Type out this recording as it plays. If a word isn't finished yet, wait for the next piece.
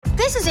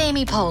This is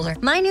Amy Poehler.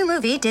 My new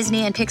movie,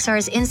 Disney and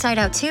Pixar's Inside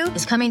Out 2,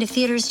 is coming to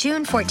theaters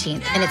June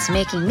 14th, and it's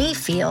making me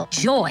feel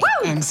joy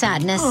and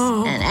sadness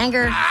and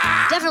anger,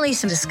 definitely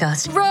some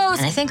disgust, Rose,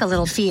 and I think a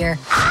little fear.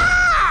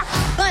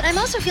 But I'm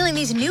also feeling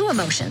these new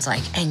emotions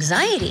like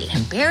anxiety,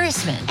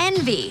 embarrassment,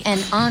 envy,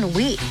 and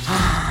ennui.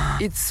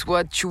 It's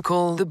what you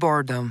call the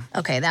boredom.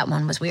 Okay, that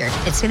one was weird.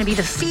 It's gonna be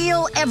the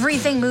feel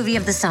everything movie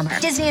of the summer.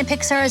 Disney and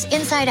Pixar's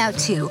Inside Out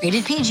 2,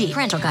 rated PG,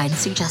 parental guidance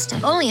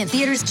suggested. Only in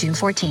theaters June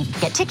 14th.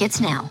 Get tickets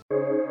now.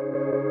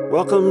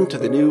 Welcome to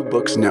the New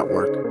Books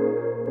Network.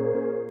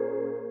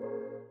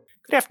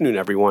 Good afternoon,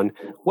 everyone.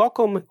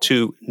 Welcome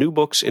to New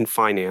Books in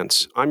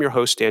Finance. I'm your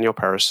host, Daniel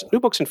Paris. New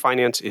Books in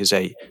Finance is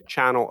a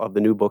channel of the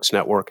New Books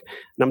Network,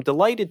 and I'm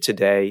delighted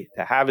today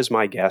to have as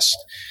my guest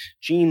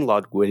Gene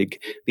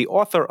Ludwig, the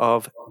author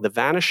of The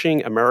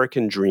Vanishing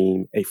American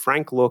Dream, a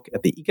frank look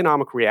at the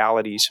economic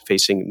realities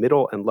facing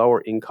middle and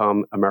lower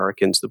income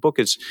Americans. The book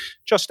is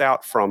just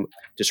out from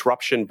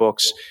Disruption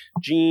Books.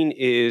 Gene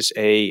is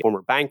a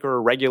former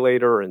banker,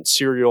 regulator, and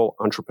serial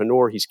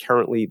entrepreneur. He's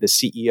currently the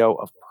CEO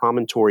of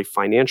Promontory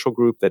Financial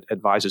Group that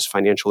advises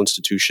financial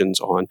institutions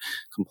on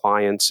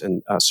compliance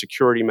and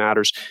security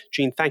matters.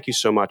 Gene, thank you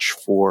so much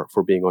for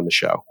being on the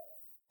show.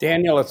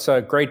 Daniel, it's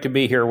great to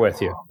be here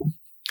with you.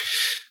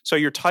 So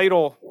your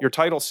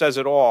title says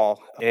it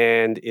all,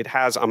 and it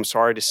has, I'm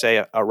sorry to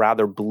say, a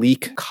rather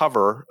bleak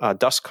cover,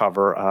 dust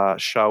cover,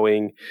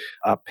 showing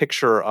a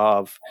picture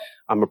of,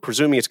 I'm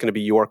presuming it's going to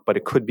be York, but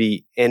it could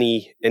be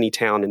any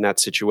town in that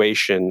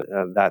situation,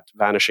 that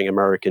vanishing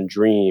American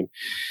dream.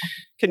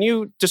 Can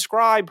you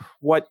describe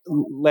what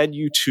led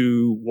you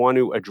to want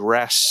to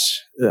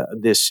address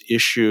this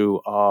issue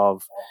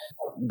of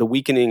the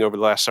weakening over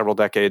the last several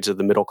decades of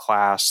the middle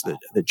class,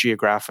 the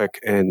geographic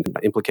and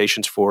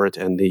implications for it,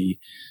 and the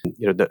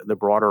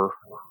broader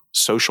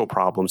social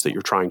problems that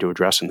you're trying to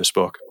address in this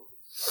book?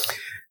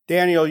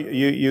 Daniel,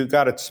 you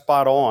got it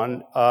spot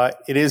on.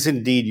 It is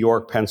indeed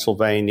York,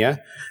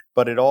 Pennsylvania,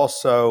 but it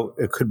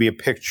could be a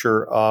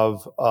picture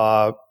of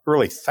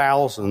really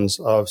thousands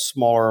of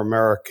smaller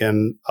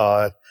American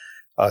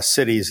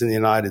cities in the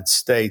United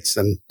States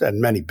and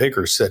many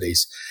bigger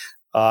cities.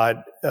 I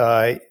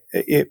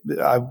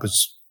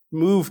was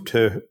moved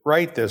to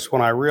write this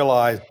when I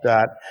realized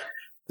that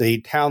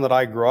the town that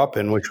I grew up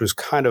in, which was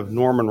kind of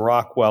Norman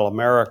Rockwell,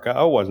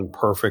 America, wasn't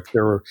perfect.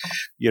 There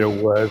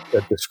were,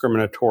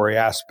 discriminatory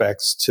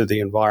aspects to the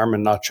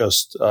environment, not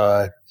just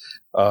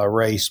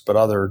race, but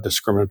other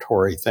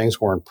discriminatory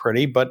things weren't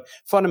pretty. But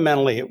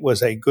fundamentally, it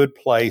was a good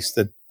place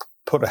that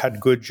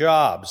had good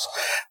jobs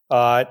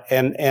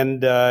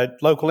and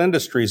local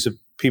industries that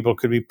people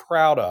could be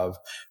proud of,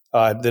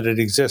 that it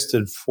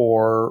existed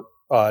for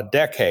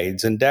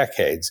decades and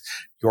decades.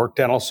 York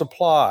Dental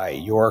Supply,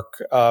 York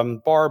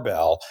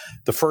Barbell,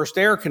 the first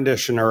air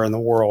conditioner in the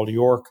world,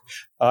 York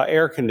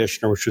Air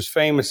Conditioner, which was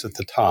famous at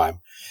the time.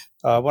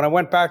 When I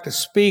went back to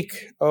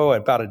speak,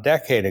 about a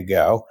decade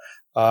ago,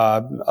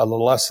 a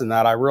little less than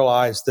that, I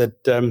realized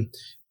that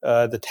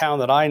the town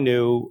that I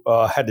knew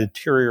had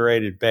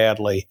deteriorated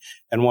badly,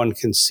 and one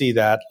can see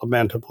that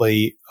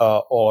lamentably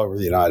all over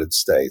the United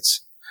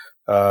States.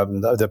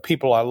 The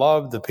people I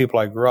love, the people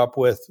I grew up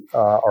with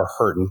are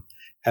hurting,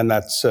 and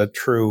that's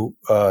true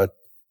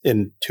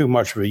in too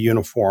much of a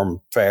uniform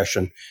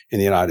fashion in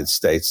the United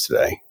States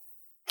today.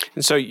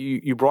 And so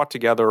you brought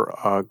together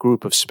a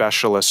group of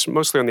specialists,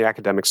 mostly on the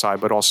academic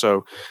side, but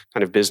also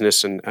kind of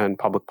business and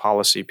public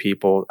policy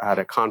people at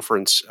a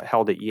conference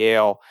held at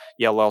Yale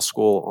Law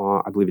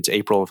School, I believe it's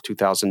April of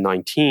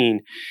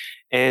 2019.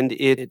 And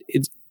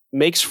it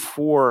makes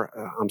for,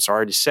 I'm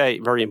sorry to say,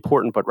 very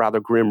important but rather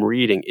grim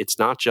reading. It's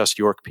not just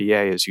York, PA,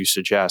 as you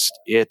suggest.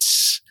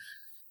 It's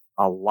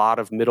a lot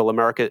of middle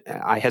America.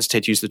 I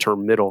hesitate to use the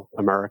term middle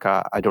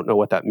America. I don't know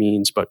what that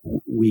means, but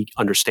we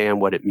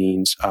understand what it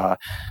means.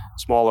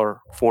 Smaller,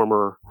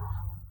 former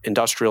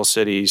industrial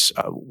cities,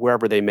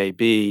 wherever they may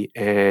be,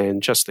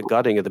 and just the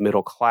gutting of the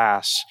middle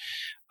class.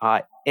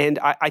 And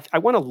I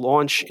want to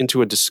launch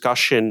into a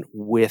discussion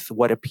with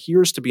what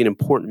appears to be an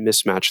important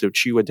mismatch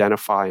that you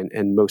identify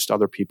and most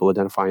other people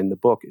identify in the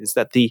book, is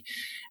that the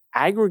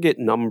aggregate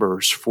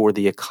numbers for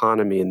the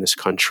economy in this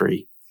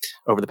country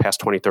over the past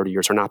 20, 30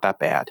 years are not that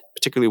bad,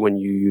 particularly when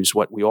you use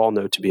what we all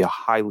know to be a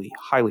highly,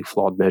 highly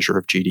flawed measure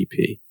of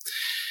GDP.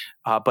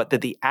 But that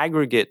the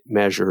aggregate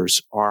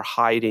measures are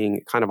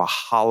hiding kind of a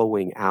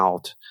hollowing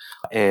out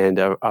and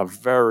a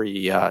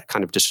very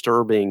kind of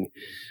disturbing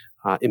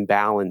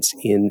imbalance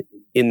in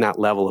that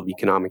level of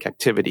economic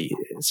activity.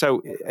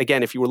 So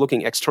again, if you were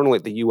looking externally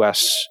at the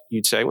U.S.,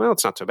 you'd say, well,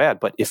 it's not so bad.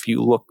 But if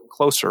you look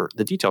closer,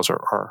 the details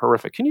are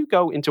horrific. Can you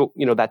go into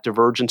that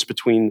divergence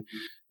between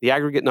the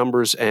aggregate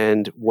numbers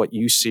and what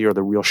you see are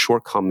the real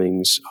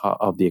shortcomings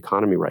of the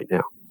economy right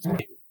now?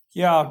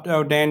 Yeah,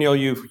 no, Daniel,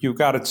 you've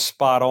got it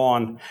spot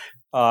on.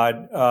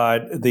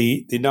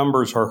 The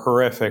numbers are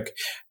horrific.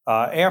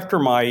 After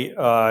my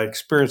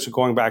experience of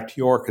going back to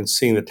York and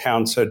seeing the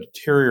town so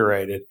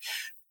deteriorated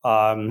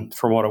from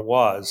what it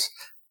was,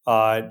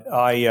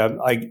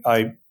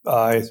 I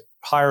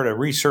hired a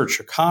research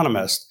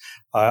economist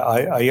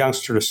a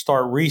youngster to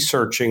start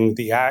researching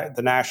the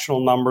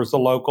national numbers, the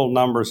local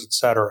numbers, et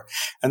cetera.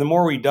 And the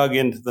more we dug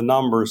into the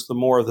numbers, the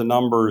more the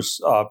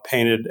numbers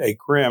painted a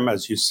grim,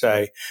 as you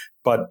say,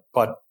 but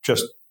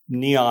just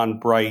neon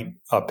bright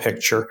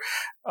picture.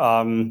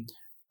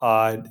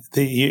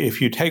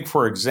 If you take,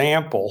 for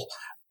example,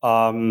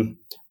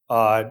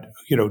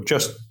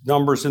 just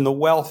numbers in the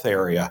wealth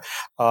area.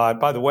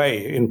 By the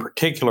way, in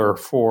particular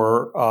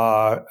for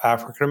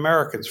African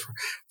Americans,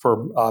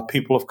 for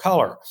people of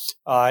color,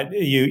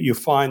 you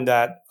find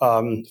that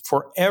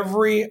for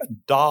every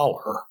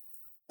dollar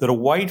that a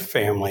white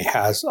family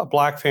has, a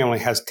black family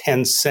has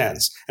 10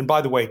 cents. And by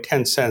the way,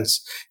 10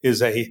 cents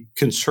is a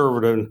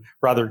conservative,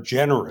 rather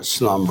generous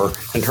number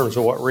in terms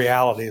of what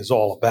reality is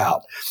all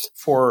about.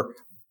 For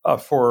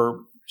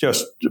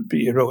just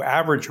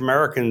average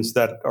Americans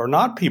that are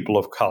not people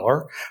of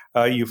color,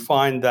 you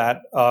find that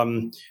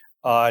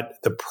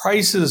the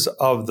prices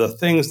of the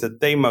things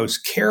that they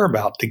most care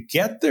about to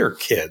get their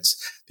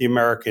kids the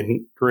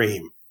American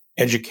dream,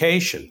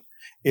 education,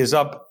 is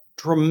up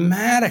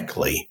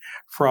dramatically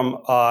from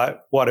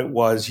what it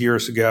was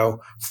years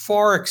ago,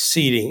 far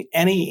exceeding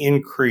any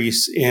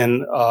increase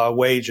in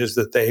wages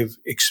that they've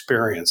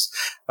experienced.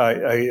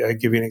 I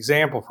give you an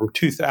example. From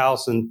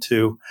 2000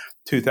 to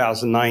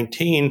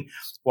 2019,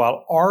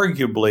 while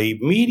arguably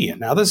median,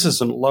 now this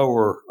isn't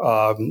lower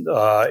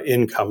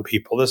income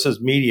people, this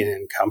is median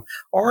income,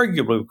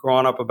 arguably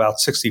gone up about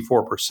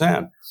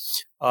 64%.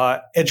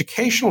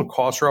 Educational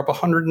costs are up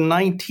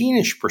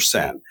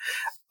 119-ish%.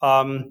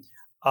 And,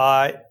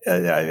 I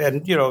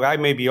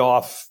may be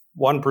off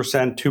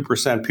 1%,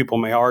 2%, people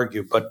may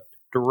argue, but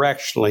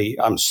directionally,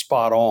 I'm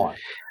spot on.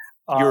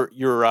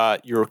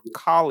 Your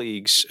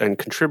colleagues and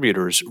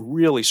contributors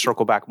really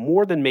circle back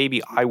more than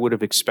maybe I would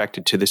have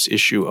expected to this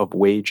issue of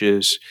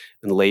wages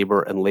and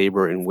labor and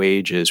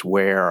wages,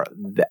 where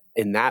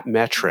in that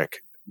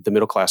metric, the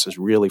middle class has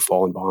really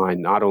fallen behind,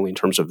 not only in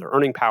terms of their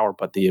earning power,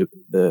 but the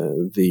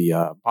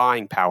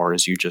buying power,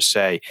 as you just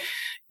say.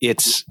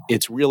 It's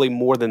really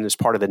more than this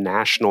part of the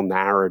national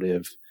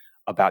narrative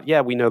about,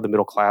 we know the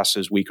middle class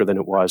is weaker than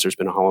it was. There's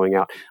been a hollowing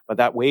out. But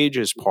that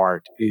wages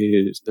part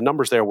is, the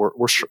numbers there were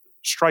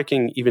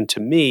striking even to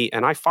me,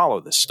 and I follow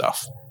this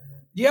stuff.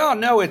 Yeah,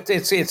 no,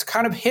 it's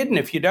kind of hidden.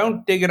 If you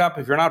don't dig it up,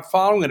 if you're not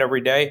following it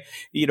every day,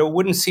 it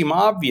wouldn't seem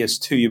obvious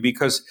to you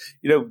because,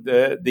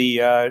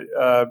 the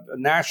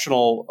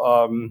national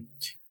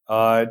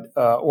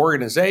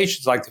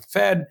organizations like the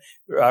Fed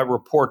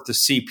report the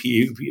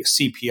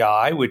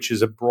CPI, which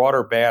is a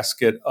broader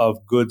basket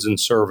of goods and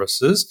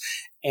services.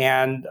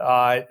 And,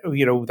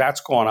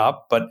 that's gone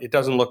up, but it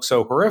doesn't look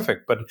so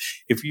horrific. But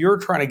if you're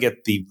trying to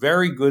get the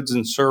very goods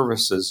and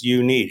services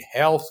you need,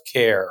 health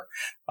care,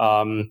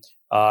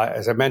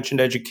 as I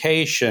mentioned,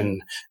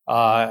 education,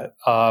 rental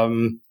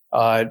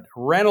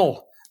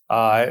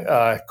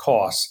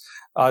costs,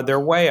 they're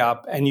way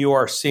up, and you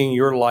are seeing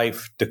your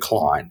life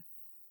decline.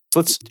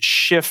 Let's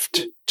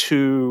shift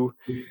to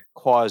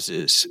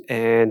causes.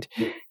 And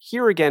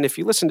here again, if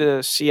you listen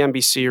to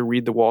CNBC or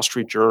read the Wall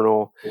Street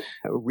Journal,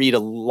 read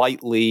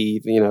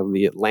lightly,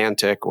 the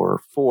Atlantic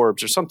or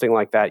Forbes or something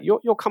like that,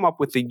 you'll come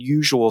up with the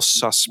usual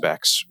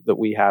suspects that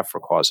we have for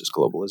causes: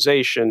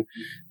 globalization,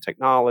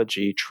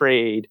 technology,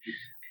 trade,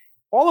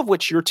 all of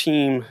which your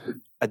team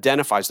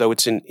identifies, though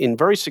it's in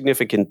very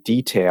significant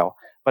detail.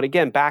 But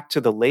again, back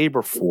to the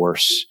labor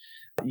force,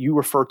 you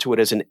refer to it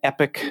as an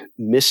epic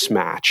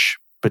mismatch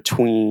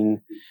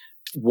between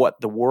what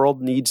the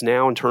world needs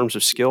now in terms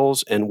of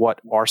skills and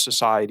what our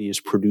society is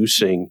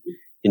producing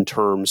in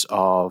terms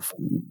of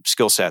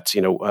skill sets,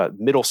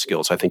 middle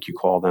skills, I think you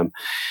call them.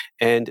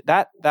 And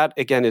that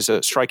again is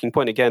a striking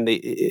point. Again,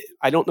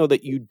 I don't know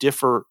that you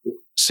differ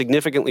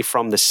significantly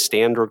from the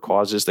standard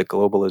causes that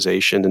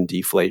globalization and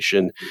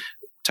deflation,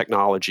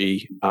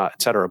 technology,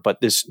 et cetera.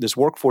 But this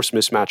workforce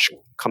mismatch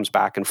comes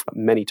back and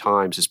many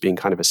times as being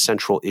kind of a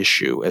central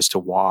issue as to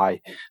why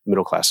the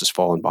middle class has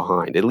fallen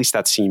behind. At least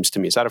that seems to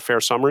me. Is that a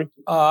fair summary?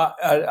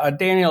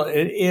 Daniel,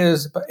 it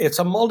is. It's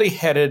a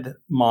multi-headed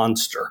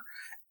monster.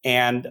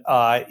 And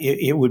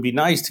it would be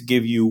nice to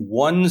give you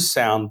one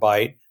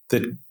soundbite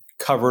that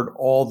covered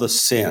all the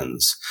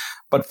sins.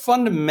 But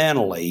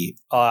fundamentally,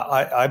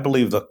 I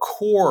believe the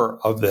core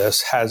of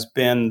this has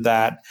been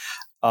that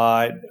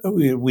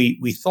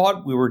we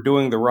thought we were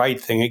doing the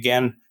right thing,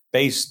 again,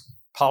 based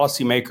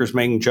policymakers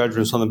making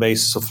judgments on the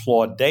basis of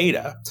flawed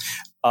data.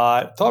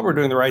 Thought we were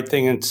doing the right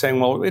thing and saying,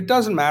 well, it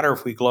doesn't matter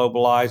if we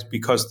globalize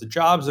because the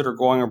jobs that are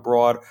going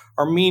abroad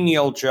are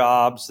menial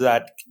jobs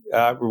that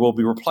will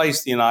be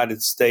replaced in the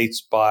United States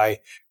by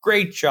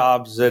great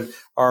jobs that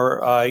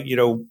are,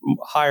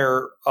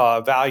 higher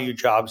value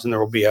jobs, and there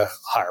will be a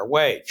higher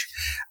wage.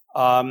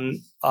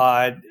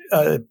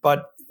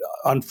 But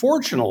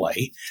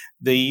unfortunately,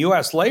 the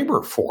U.S.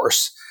 labor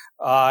force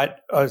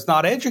is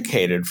not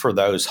educated for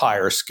those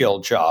higher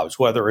skilled jobs,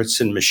 whether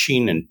it's in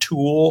machine and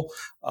tool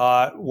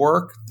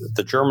work.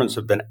 The Germans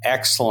have been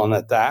excellent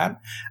at that.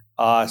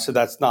 So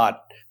that's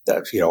not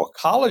a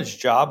college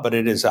job, but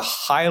it is a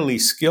highly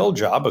skilled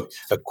job,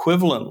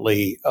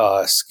 equivalently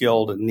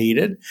skilled and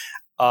needed.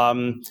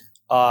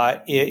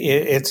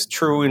 It's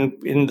true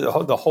in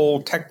the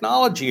whole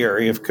technology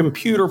area of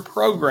computer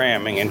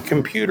programming and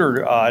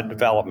computer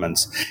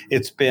developments.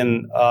 It's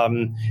been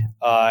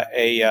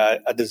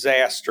a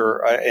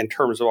disaster in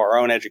terms of our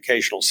own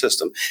educational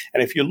system.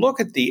 And if you look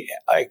at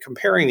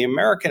comparing the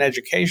American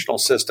educational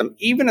system,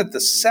 even at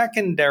the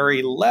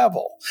secondary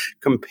level,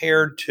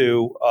 compared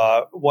to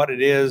what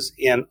it is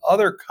in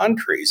other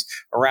countries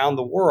around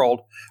the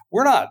world,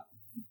 we're not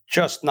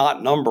just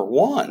not number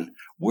one.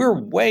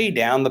 We're way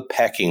down the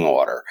pecking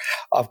order.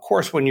 Of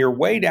course, when you're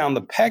way down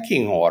the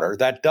pecking order,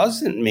 that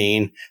doesn't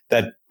mean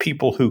that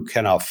people who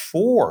can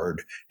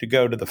afford to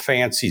go to the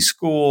fancy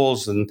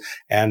schools and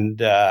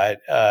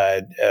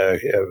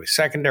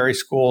secondary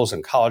schools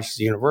and colleges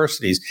and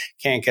universities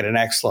can't get an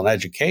excellent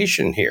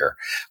education here.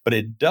 But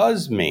it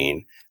does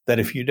mean that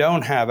if you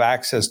don't have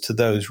access to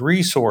those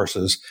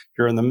resources,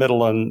 you're in the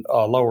middle and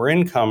lower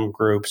income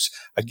groups.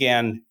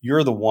 Again,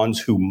 you're the ones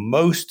who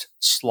most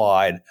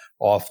slide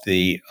off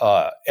the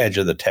edge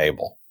of the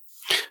table.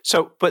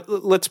 So, but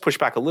let's push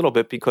back a little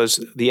bit,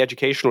 because the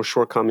educational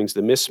shortcomings,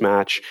 the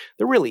mismatch,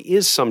 there really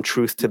is some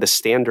truth to the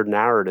standard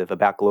narrative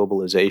about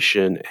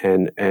globalization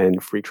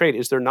and free trade.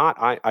 Is there not?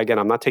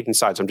 I'm not taking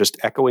sides. I'm just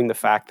echoing the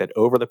fact that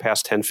over the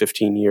past 10,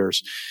 15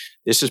 years,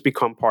 this has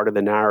become part of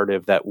the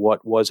narrative that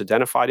what was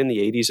identified in the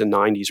 80s and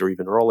 90s or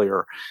even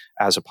earlier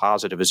as a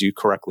positive, as you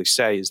correctly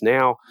say, is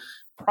now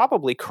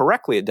probably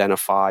correctly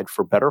identified,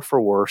 for better or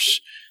for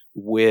worse,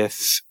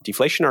 with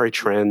deflationary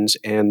trends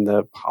and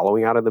the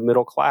hollowing out of the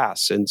middle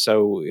class. And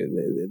so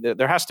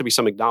there has to be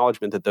some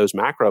acknowledgement that those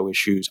macro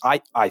issues, I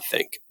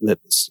think that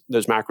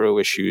those macro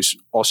issues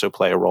also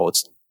play a role.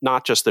 It's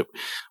not just that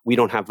we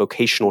don't have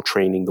vocational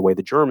training the way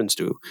the Germans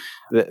do.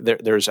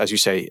 There's, as you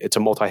say, it's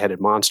a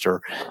multi-headed monster,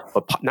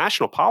 but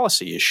national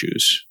policy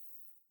issues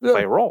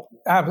play a role.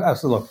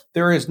 Absolutely.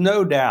 There is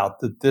no doubt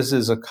that this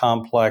is a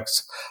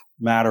complex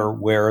matter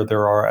where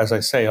there are, as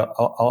I say,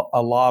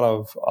 a lot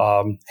of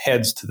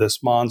heads to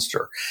this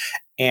monster.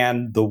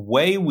 And the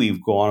way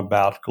we've gone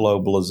about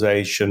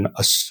globalization,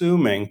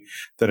 assuming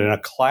that in a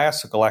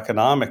classical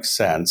economic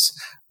sense,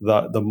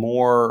 the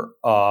more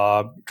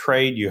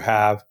trade you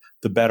have,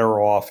 the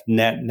better off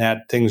net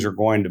things are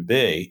going to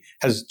be,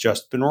 has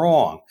just been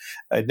wrong.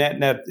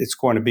 Net, it's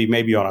going to be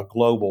maybe on a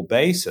global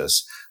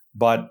basis,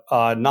 but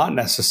not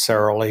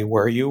necessarily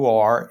where you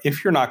are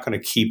if you're not going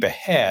to keep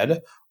ahead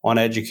on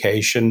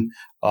education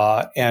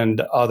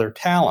and other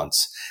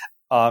talents.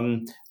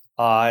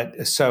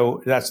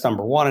 So that's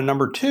number one. And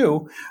number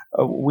two,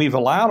 we've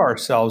allowed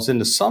ourselves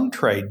into some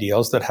trade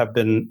deals that have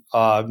been,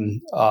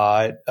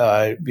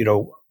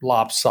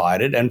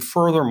 lopsided. And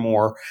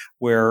furthermore,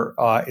 where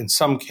in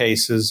some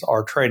cases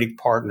our trading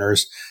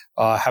partners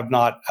have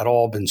not at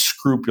all been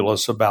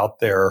scrupulous about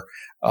their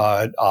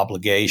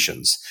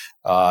obligations.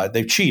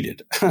 They've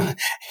cheated.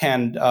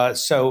 And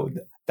so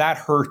that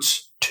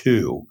hurts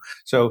too.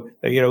 So,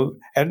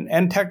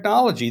 and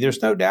technology,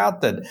 there's no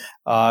doubt that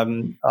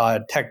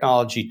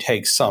technology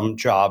takes some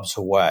jobs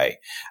away.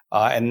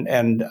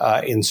 And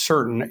in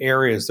certain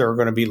areas, there are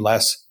going to be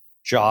less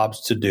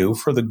jobs to do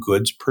for the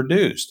goods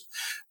produced.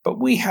 But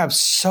we have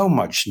so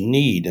much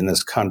need in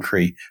this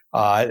country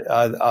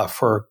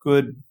for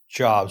good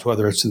jobs,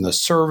 whether it's in the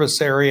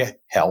service area,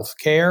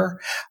 healthcare,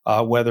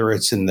 whether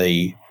it's in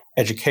the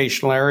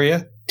educational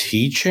area,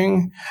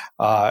 teaching,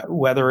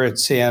 whether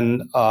it's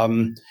in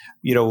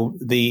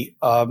the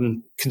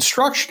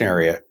construction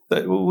area.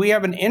 We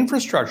have an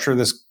infrastructure in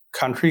this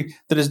country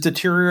that is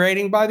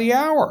deteriorating by the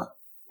hour.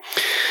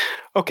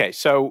 Okay,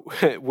 so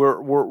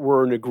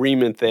we're in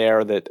agreement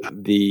there that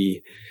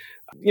the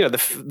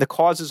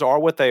causes are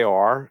what they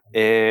are,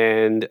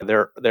 and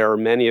there are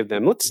many of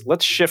them.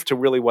 Let's shift to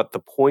really what the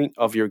point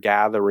of your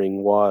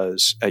gathering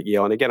was at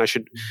Yale. And again, I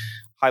should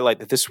highlight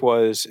that this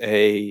was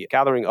a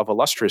gathering of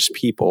illustrious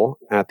people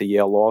at the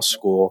Yale Law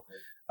School,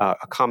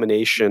 a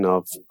combination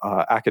of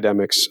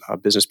academics,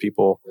 business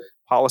people,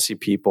 policy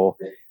people.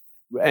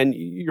 And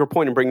your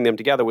point in bringing them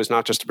together was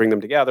not just to bring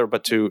them together,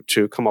 but to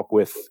come up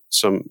with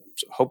some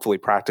hopefully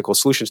practical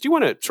solutions. Do you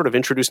want to sort of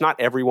introduce, not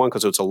everyone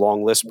because it's a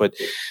long list, but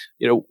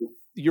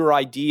your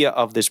idea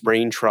of this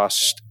brain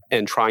trust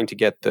and trying to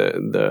get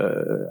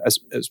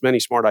as many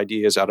smart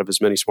ideas out of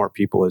as many smart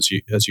people as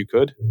you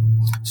could?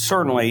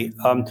 Certainly.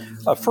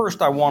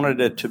 First, I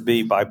wanted it to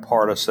be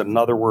bipartisan. In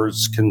other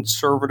words,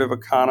 conservative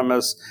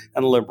economists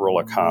and liberal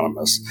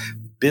economists,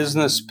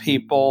 business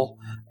people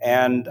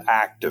and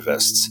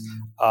activists.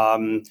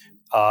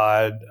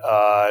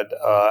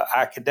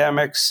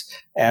 Academics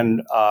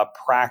and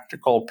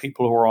practical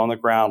people who are on the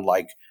ground,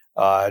 like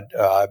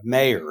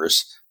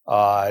mayors,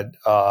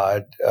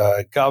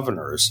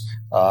 governors,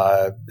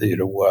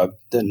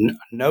 the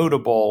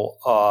notable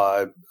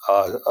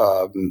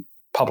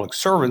public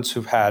servants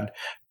who've had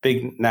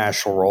big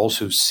national roles,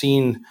 who've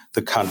seen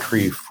the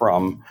country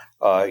from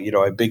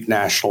a big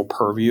national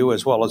purview,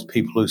 as well as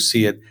people who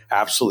see it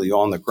absolutely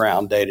on the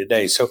ground day to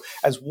day. So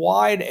as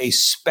wide a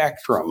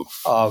spectrum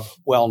of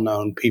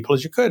well-known people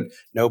as you could.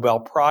 Nobel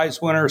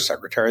Prize winner,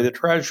 Secretary of the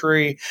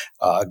Treasury,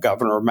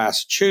 Governor of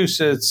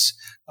Massachusetts,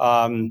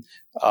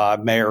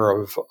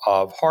 mayor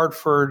of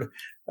Hartford,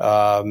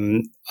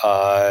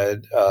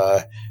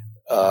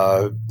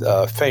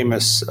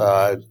 famous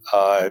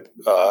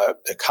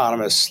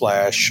economist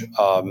slash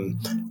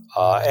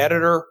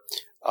editor,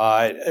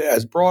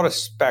 as broad a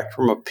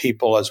spectrum of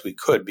people as we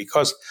could,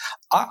 because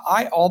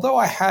although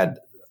I had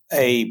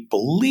a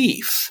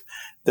belief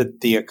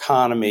that the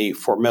economy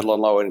for middle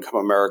and low income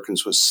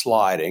Americans was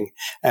sliding,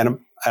 and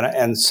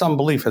some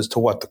belief as to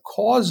what the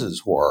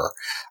causes were,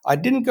 I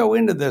didn't go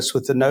into this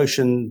with the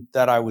notion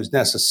that I was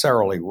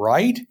necessarily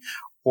right,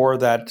 or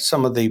that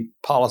some of the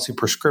policy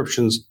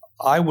prescriptions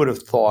I would have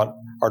thought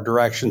are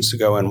directions to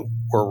go in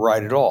were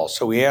right at all.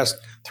 So we asked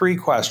 3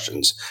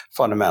 questions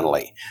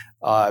fundamentally.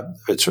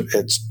 It's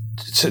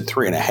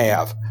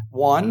 3.5.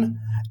 1,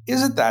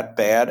 is it that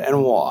bad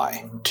and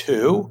why?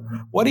 2,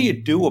 what do you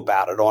do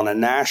about it on a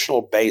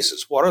national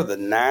basis? What are the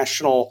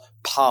national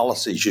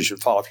policies you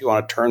should follow if you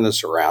want to turn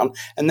this around?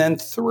 And then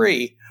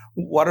 3,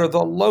 what are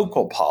the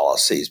local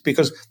policies?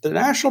 Because the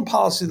national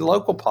policy, the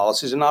local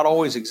policies are not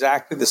always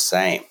exactly the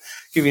same. I'll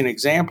give you an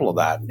example of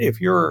that.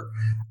 If you're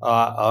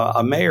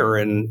a mayor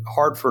in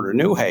Hartford or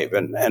New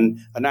Haven, and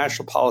a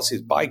national policy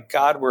is, by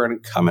God, we're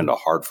going to come into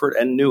Hartford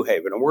and New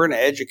Haven, and we're going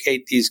to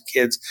educate these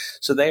kids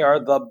so they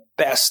are the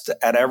best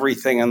at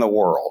everything in the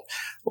world.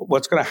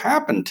 What's going to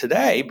happen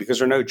today, because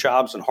there are no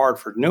jobs in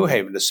Hartford and New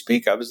Haven to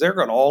speak of, is they're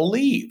going to all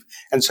leave.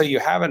 And so you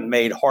haven't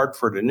made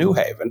Hartford and New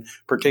Haven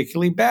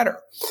particularly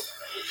better.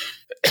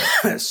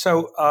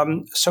 So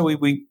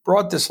we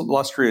brought this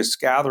illustrious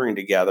gathering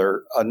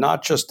together,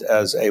 not just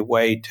as a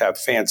way to have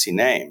fancy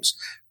names,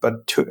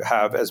 but to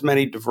have as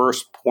many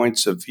diverse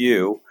points of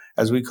view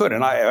as we could.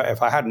 And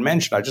if I hadn't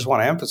mentioned, I just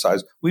want to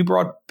emphasize, we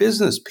brought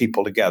business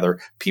people together,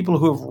 people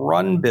who have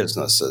run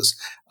businesses,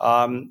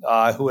 who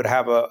would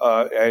have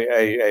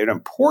an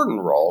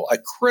important role, a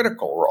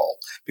critical role.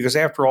 Because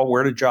after all,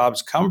 where do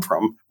jobs come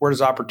from? Where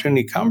does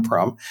opportunity come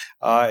from?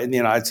 In the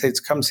United States,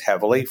 it comes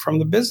heavily from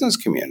the business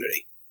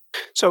community.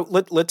 So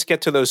let's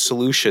get to those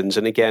solutions.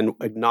 And again,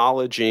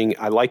 acknowledging,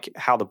 I like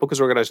how the book is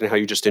organized and how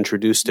you just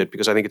introduced it,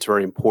 because I think it's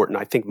very important.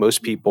 I think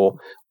most people,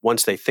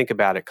 once they think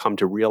about it, come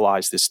to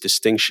realize this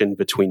distinction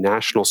between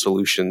national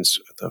solutions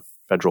at the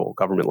federal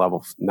government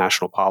level,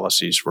 national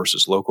policies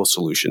versus local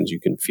solutions. You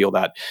can feel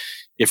that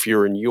if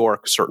you're in New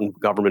York, certain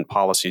government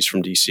policies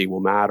from DC will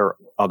matter,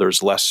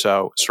 others less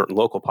so. Certain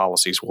local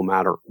policies will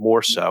matter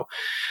more so.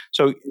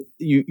 So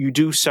you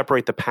do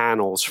separate the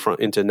panels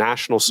into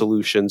national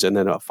solutions and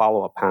then a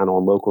follow-up panel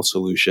on local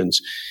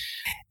solutions.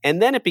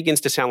 And then it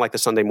begins to sound like the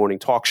Sunday morning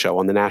talk show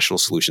on the national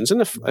solutions.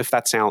 And if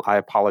that sound, I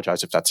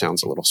apologize if that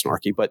sounds a little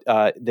snarky, but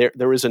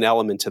there is an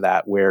element to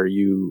that where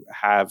you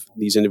have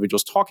these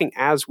individuals talking,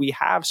 as we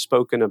have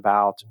spoken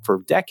about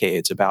for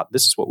decades, about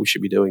this is what we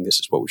should be doing, this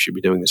is what we should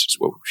be doing, this is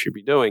what we should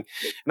be doing.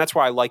 And that's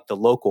why I like the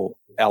local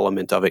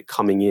element of it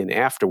coming in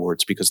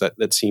afterwards, because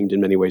that seemed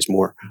in many ways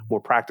more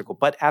practical.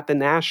 But at the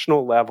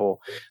national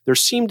level, there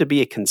seemed to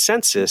be a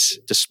consensus,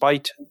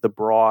 despite the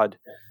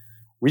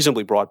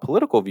reasonably broad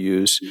political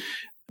views,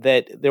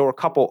 that there were a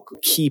couple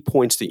key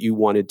points that you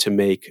wanted to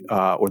make,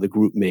 or the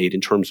group made,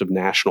 in terms of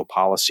national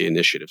policy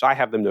initiatives. I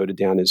have them noted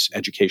down as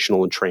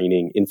educational and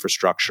training,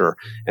 infrastructure,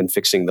 and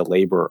fixing the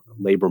labor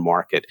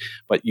market.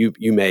 But you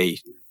may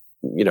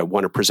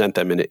want to present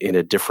them in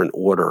a different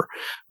order.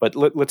 But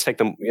let's take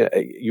them.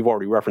 You've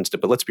already referenced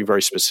it, but let's be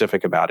very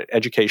specific about it.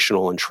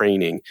 Educational and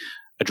training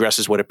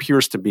addresses what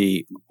appears to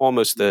be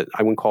almost I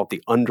wouldn't call it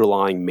the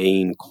underlying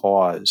main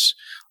cause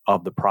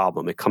of the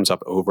problem. It comes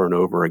up over and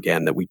over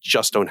again that we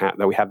just don't have,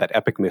 that we have that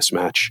epic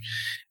mismatch.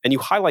 And you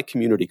highlight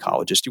community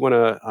colleges. Do you want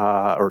to,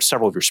 or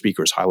several of your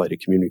speakers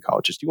highlighted community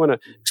colleges. Do you want to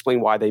explain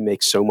why they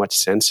make so much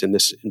sense in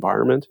this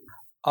environment?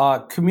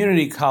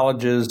 Community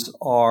colleges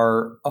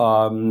are,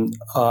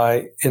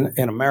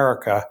 in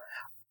America,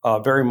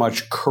 very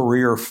much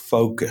career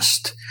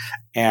focused.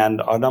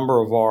 And a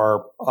number of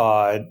our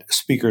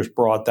speakers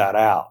brought that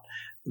out,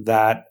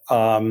 that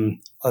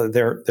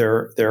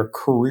their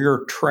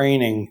career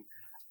training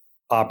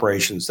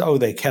operations,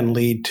 they can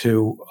lead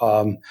to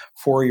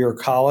 4-year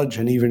college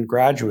and even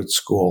graduate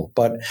school.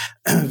 But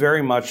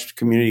very much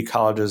community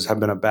colleges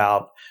have been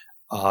about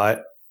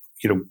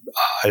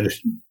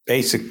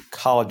basic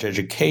college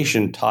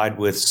education tied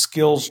with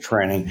skills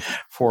training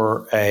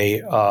for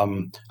a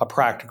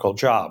practical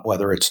job,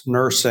 whether it's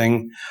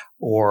nursing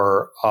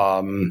or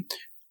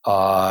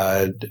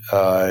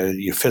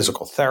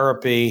physical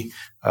therapy,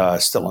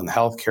 still in the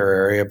healthcare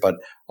area, but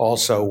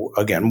also,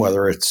 again,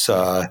 whether it's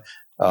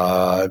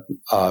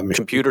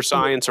computer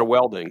science or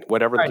welding,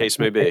 whatever the case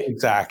may be.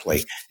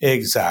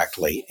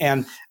 Exactly.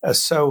 And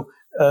so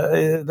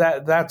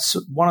that's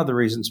one of the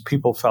reasons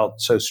people felt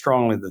so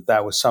strongly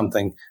that was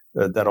something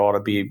that ought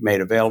to be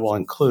made available,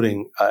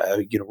 including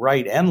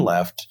right and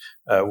left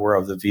were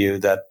of the view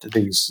that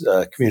these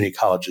community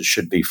colleges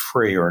should be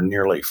free or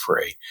nearly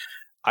free.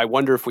 I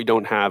wonder if we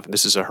don't have,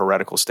 this is a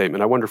heretical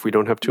statement, I wonder if we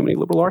don't have too many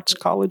liberal arts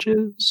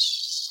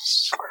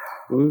colleges.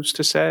 Who's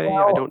to say?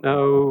 Well, I don't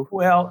know.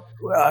 Well,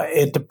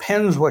 it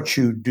depends what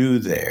you do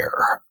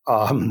there,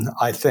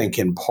 I think,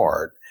 in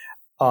part.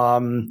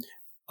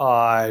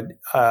 and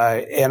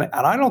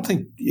I don't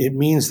think it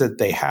means that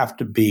they have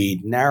to be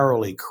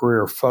narrowly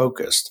career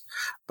focused,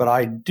 but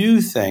I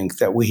do think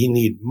that we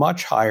need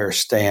much higher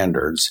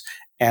standards,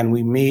 and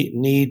we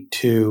need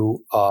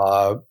to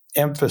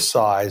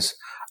emphasize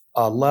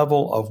a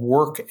level of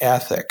work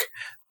ethic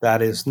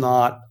that is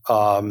not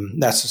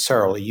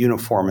necessarily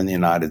uniform in the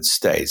United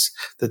States,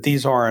 that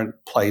these aren't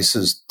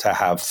places to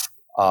have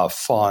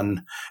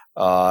fun.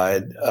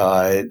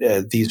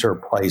 These are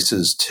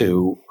places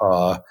to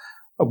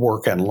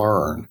work and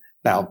learn.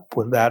 Now,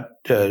 would that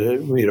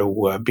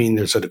mean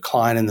there's a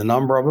decline in the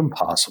number of them?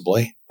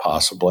 Possibly.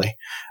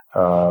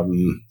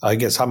 I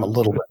guess I'm a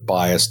little bit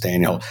biased,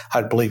 Daniel.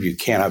 I believe you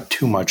can't have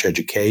too much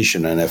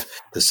education, and if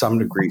to some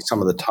degree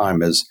some of the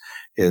time is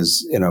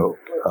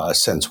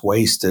since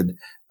wasted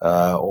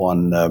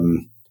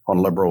on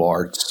liberal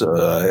arts,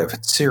 if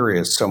it's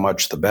serious, so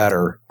much the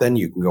better. Then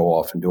you can go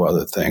off and do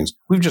other things.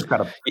 We've just got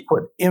to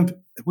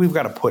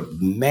put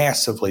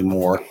massively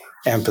more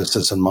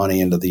emphasis and money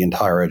into the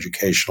entire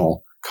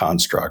educational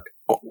construct.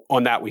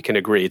 On that, we can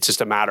agree. It's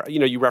just a matter,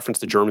 you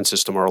referenced the German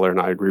system earlier, and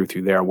I agree with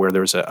you there, where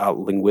there's a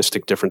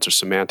linguistic difference or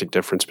semantic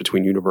difference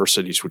between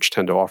universities, which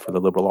tend to offer the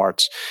liberal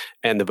arts,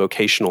 and the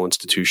vocational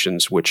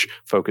institutions, which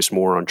focus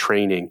more on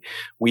training.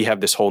 We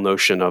have this whole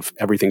notion of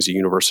everything's a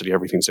university,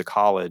 everything's a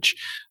college,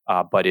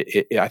 but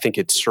I think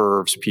it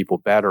serves people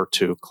better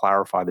to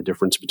clarify the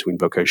difference between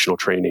vocational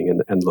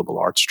training and liberal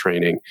arts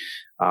training.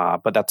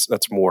 But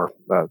that's more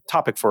a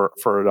topic for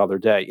another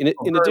day.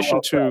 In addition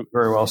to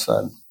very well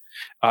said.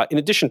 In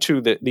addition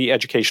to the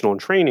educational and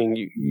training,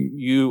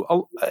 you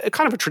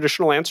kind of a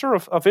traditional answer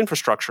of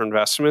infrastructure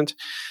investment.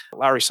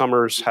 Larry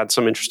Summers had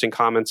some interesting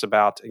comments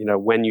about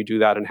when you do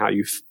that and how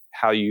you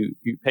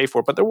pay for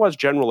it. But there was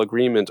general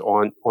agreement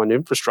on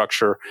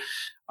infrastructure.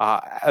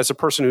 As a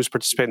person who's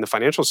participated in the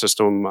financial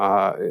system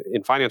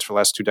in finance for the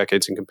last 2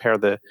 decades and compare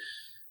the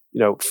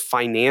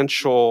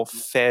financial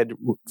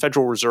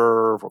Federal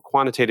Reserve or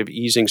quantitative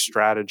easing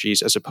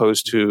strategies as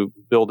opposed to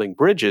building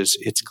bridges,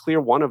 it's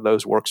clear one of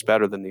those works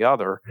better than the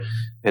other,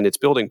 and it's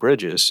building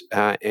bridges.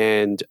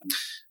 And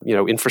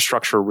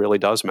infrastructure really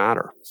does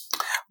matter.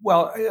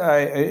 Well,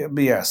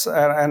 yes.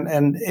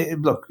 And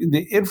look,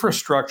 the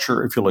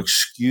infrastructure, if you'll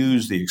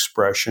excuse the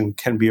expression,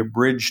 can be a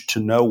bridge to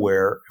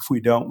nowhere if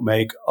we don't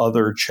make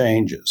other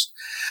changes.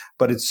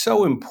 But it's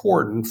so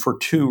important for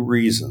 2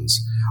 reasons.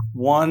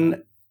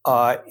 One,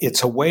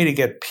 it's a way to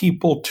get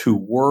people to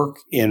work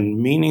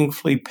in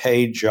meaningfully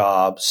paid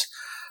jobs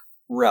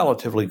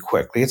relatively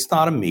quickly. It's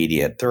not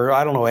immediate.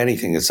 I don't know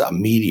anything that's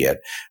immediate,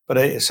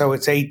 but so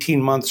it's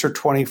 18 months or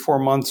 24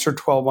 months or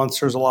 12 months.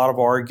 There's a lot of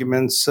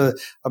arguments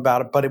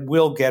about it, but it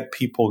will get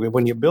people.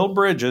 When you build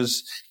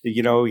bridges,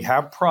 you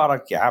have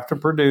product, you have to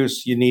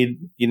produce, you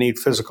need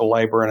physical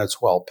labor, and it's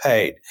well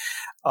paid.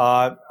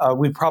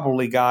 We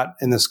probably got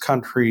in this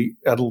country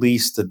at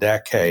least a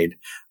decade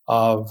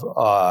of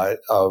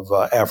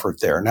effort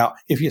there. Now,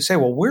 if you say,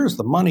 well, where's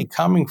the money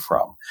coming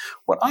from?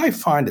 What I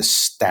find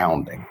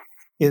astounding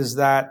is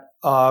that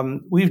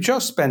we've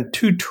just spent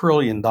 $2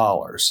 trillion,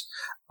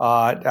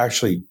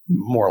 actually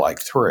more like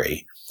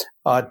 $3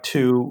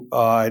 to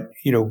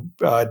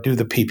do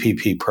the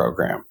PPP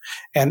program,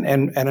 and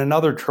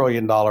another $1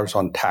 trillion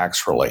on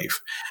tax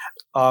relief.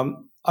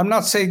 I'm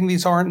not saying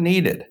these aren't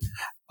needed.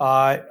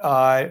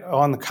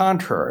 On the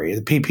contrary,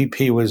 the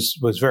PPP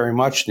was very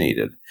much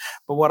needed.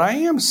 But what I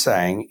am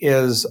saying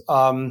is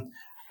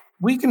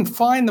we can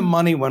find the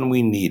money when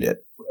we need it.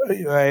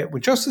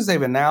 Just as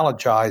they've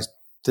analogized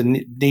the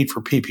need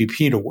for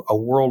PPP to a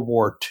World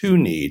War II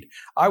need,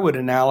 I would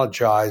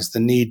analogize the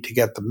need to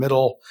get the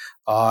middle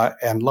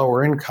and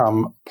lower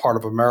income part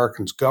of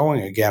Americans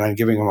going again and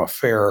giving them a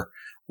fair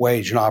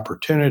wage and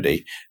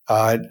opportunity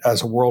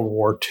as a World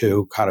War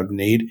II kind of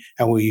need.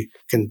 And we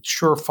can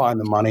sure find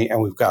the money,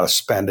 and we've got to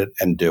spend it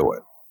and do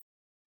it.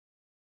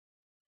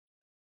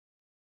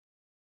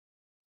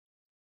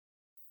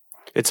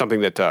 It's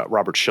something that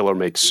Robert Shiller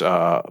makes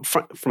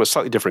from a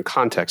slightly different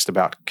context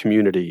about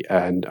community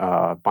and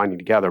binding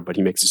together, but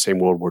he makes the same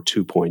World War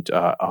II point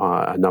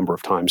a number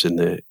of times in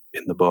the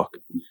book.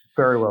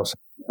 Very well said.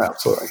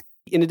 Absolutely.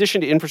 In addition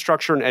to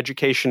infrastructure and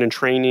education and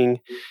training,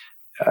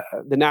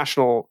 the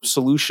national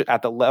solution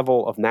at the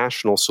level of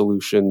national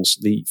solutions,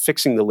 the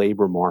fixing the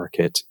labor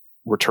market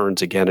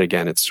returns again and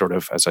again. It's sort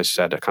of, as I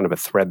said, a kind of a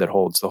thread that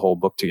holds the whole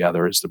book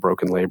together is the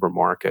broken labor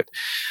market.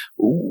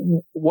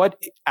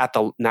 What at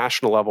the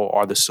national level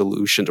are the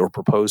solutions or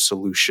proposed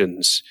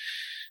solutions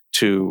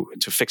to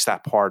fix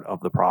that part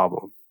of the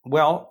problem?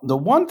 Well, the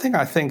one thing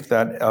I think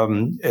that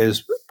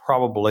is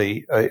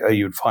probably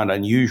you'd find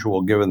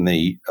unusual given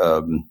the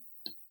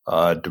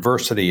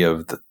diversity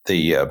of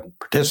the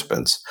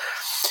participants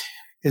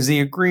is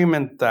the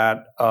agreement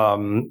that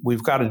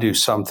we've got to do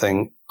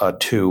something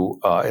to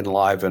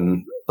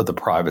enliven the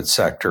private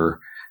sector,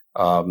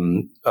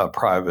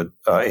 private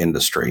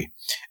industry.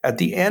 At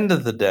the end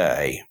of the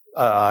day,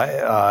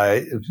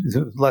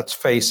 let's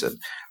face it,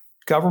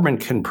 government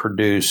can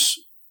produce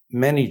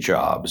many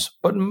jobs,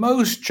 but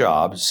most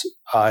jobs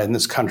in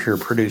this country are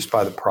produced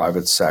by the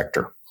private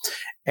sector.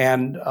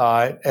 And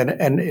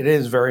it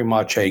is very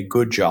much a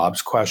good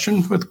jobs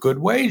question with good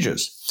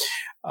wages.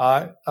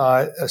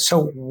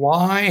 So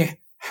why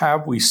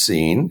have we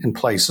seen in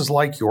places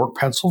like York,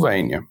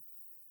 Pennsylvania,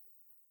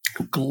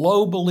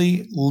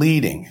 globally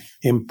leading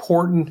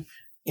important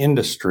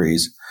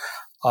industries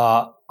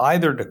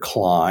either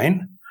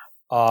decline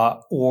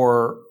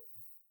or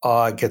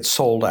get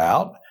sold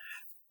out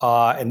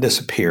and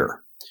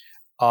disappear,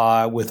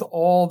 with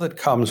all that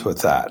comes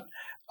with that,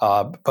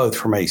 both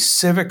from a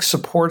civic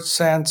support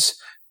sense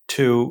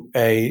to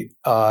a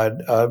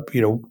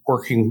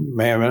working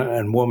man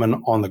and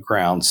woman on the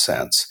ground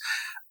sense.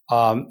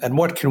 And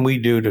what can we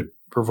do to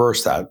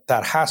reverse that?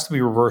 That has to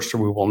be reversed, or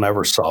we will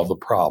never solve the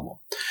problem.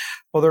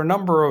 Well, there are a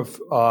number of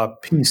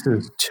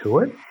pieces to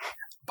it,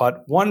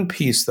 but one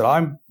piece that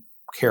I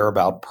care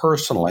about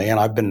personally, and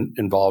I've been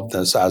involved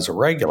in this as a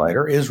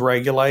regulator, is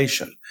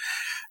regulation.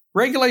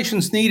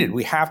 Regulation's needed.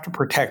 We have to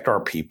protect our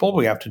people.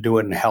 We have to do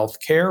it in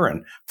healthcare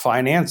and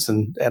finance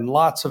and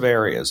lots of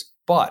areas.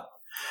 But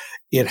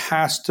it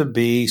has to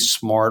be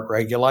smart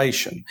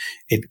regulation.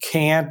 It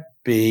can't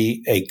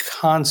be a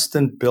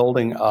constant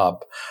building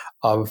up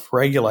of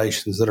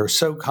regulations that are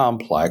so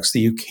complex that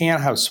you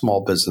can't have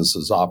small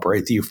businesses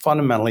operate, that you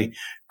fundamentally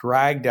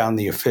drag down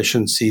the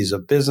efficiencies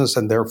of business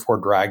and therefore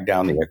drag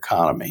down the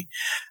economy.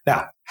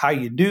 Now, how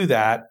you do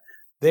that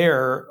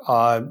there,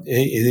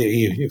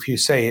 if you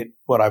say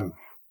what I've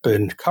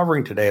been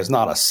covering today is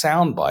not a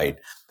soundbite,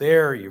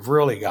 there you've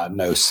really got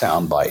no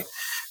soundbite,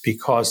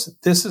 because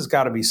this has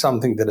got to be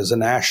something that is a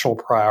national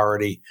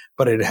priority,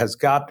 but it has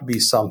got to be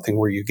something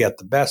where you get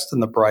the best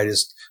and the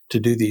brightest to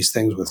do these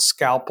things with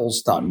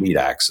scalpels, not meat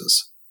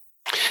axes.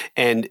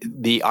 And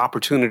the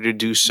opportunity to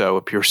do so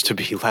appears to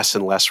be less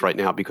and less right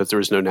now because there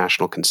is no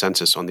national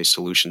consensus on these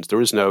solutions.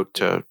 There is no,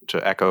 to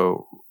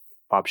echo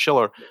Bob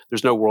Shiller,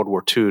 there's no World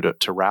War II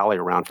to rally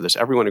around for this.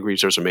 Everyone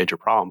agrees there's a major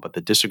problem, but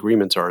the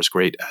disagreements are as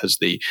great as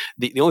the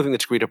only thing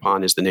that's agreed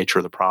upon is the nature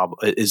of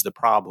the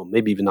problem,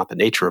 maybe even not the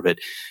nature of it.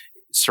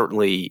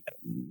 Certainly,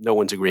 no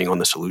one's agreeing on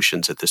the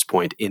solutions at this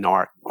point in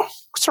our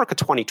circa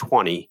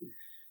 2020.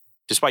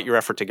 Despite your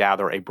effort to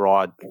gather a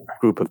broad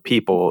group of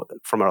people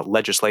from a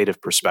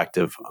legislative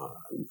perspective,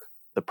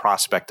 the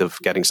prospect of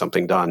getting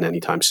something done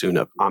anytime soon,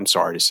 I'm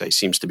sorry to say,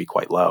 seems to be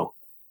quite low.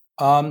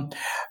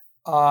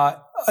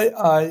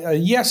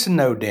 Yes and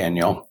no,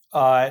 Daniel.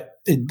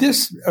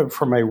 This,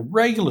 from a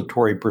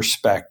regulatory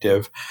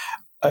perspective,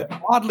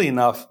 oddly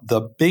enough,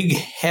 the big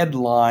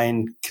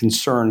headline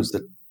concerns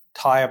that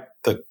tie up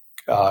the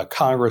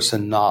Congress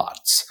in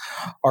knots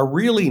are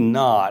really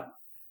not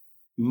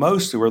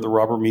mostly where the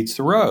rubber meets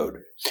the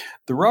road.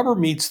 The rubber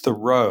meets the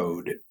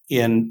road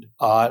in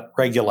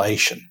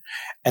regulation.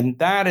 And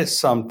that is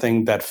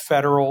something that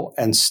federal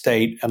and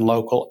state and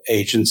local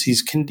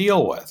agencies can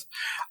deal with.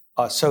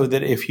 So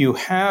that if you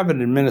have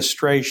an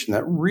administration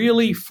that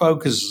really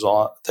focuses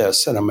on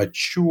this in a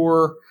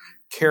mature,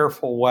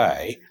 careful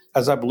way,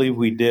 as I believe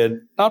we did,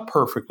 not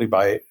perfectly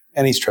by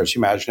any stretch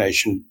of the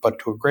imagination, but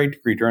to a great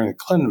degree during the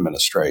Clinton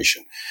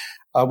administration,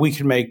 we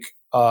can make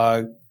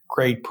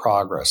great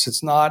progress.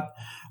 It's not,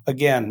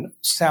 again,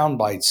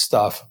 soundbite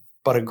stuff,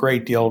 but a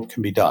great deal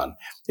can be done.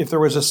 If there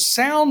was a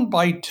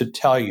soundbite to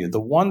tell you, the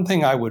one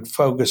thing I would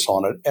focus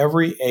on at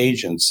every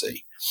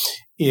agency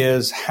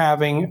is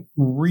having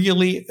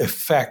really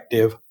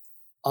effective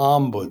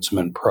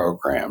ombudsman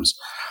programs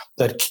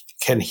that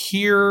can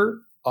hear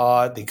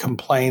the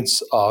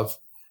complaints of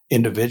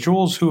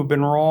individuals who have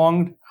been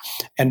wronged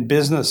and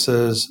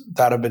businesses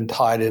that have been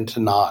tied into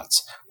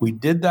knots. We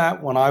did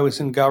that when I was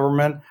in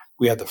government.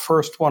 We had the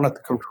first one at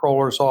the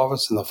Comptroller's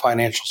office in the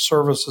financial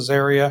services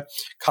area.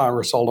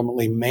 Congress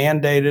ultimately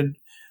mandated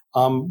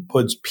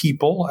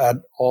people at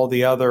all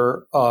the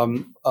other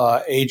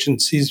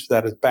agencies,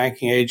 that is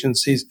banking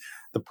agencies.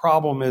 The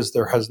problem is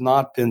there has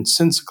not been,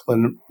 since the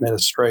Clinton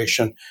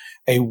administration,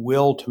 a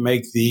will to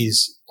make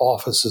these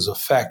offices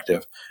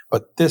effective.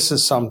 But this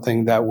is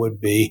something that would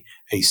be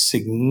a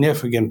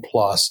significant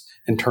plus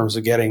in terms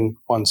of getting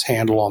one's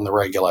handle on the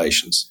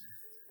regulations.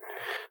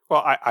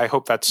 Well, I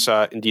hope that's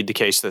indeed the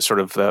case, the sort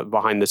of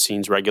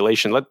behind-the-scenes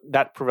regulation.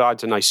 That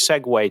provides a nice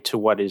segue to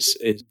what is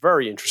a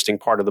very interesting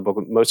part of the book,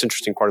 most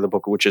interesting part of the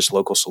book, which is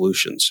local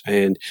solutions.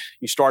 And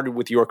you started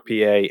with York,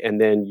 PA, and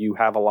then you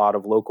have a lot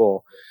of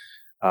local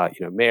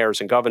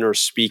mayors and governors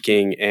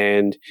speaking,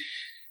 and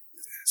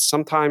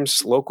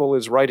sometimes local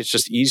is right. It's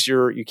just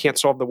easier. You can't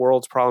solve the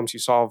world's problems. You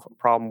solve a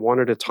problem one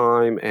at a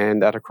time,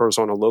 and that occurs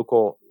on a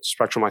local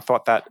spectrum. I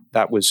thought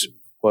that was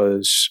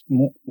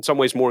in some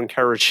ways more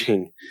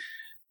encouraging.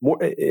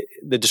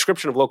 The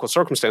description of local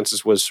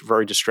circumstances was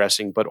very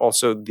distressing, but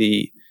also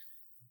the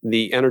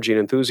energy and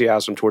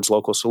enthusiasm towards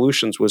local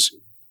solutions was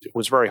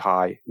very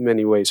high, in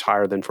many ways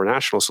higher than for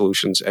national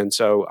solutions. And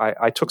so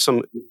I took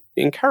some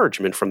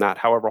encouragement from that,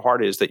 however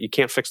hard it is, that you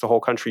can't fix the whole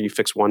country, you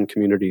fix one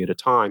community at a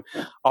time.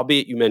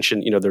 Albeit you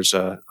mentioned, there's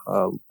a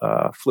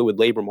fluid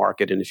labor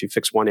market, and if you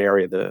fix one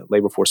area, the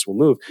labor force will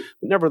move.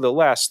 But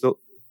nevertheless,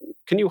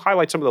 can you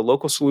highlight some of the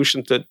local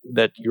solutions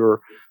that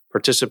you're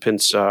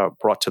participants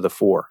brought to the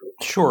fore?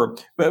 Sure.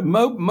 But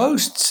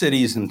most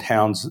cities and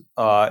towns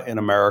in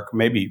America,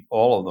 maybe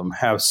all of them,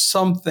 have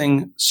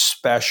something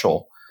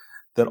special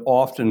that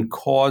often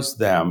caused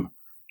them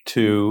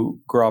to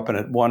grow up and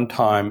at one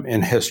time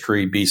in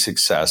history be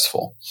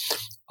successful.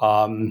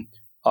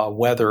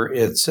 Whether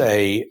it's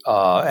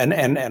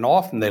and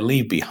often they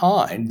leave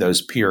behind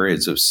those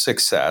periods of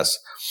success,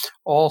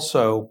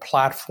 also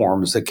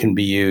platforms that can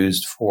be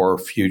used for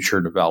future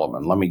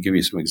development. Let me give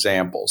you some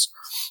examples.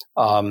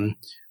 In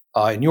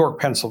York,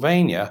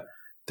 Pennsylvania,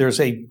 there's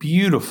a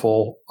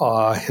beautiful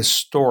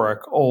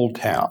historic old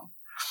town.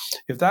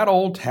 If that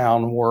old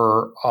town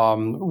were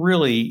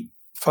really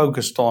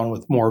focused on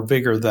with more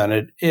vigor than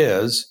it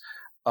is,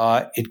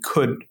 it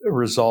could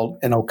result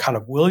in a kind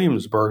of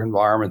Williamsburg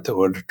environment that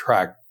would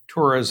attract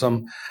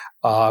tourism,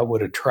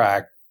 would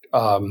attract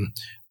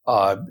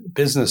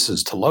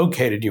businesses to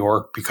locate in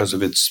York because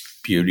of its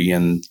beauty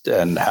and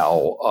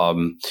how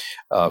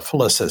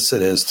felicitous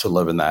it is to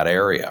live in that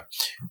area.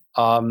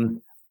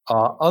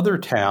 Other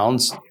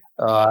towns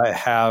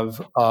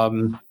have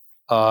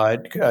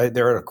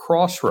they're at a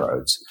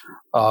crossroads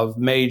of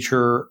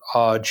major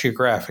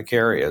geographic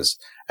areas,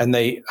 and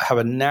they have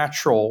a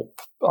natural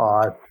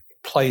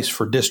place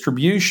for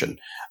distribution,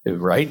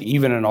 right?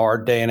 Even in our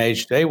day and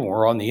age today, when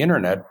we're on the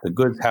internet, the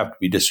goods have to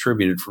be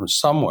distributed from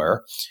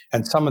somewhere,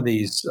 and some of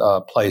these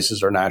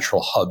places are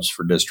natural hubs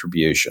for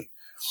distribution.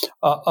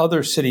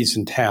 Other cities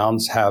and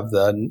towns have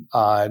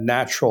the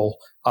natural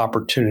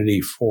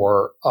opportunity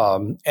for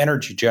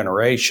energy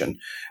generation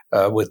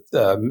with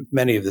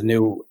many of the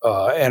new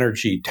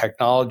energy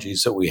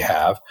technologies that we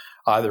have,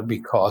 either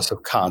because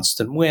of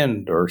constant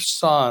wind or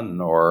sun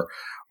or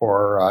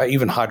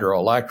even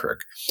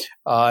hydroelectric.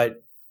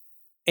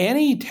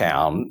 Any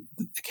town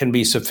can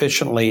be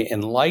sufficiently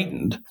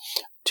enlightened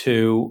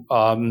to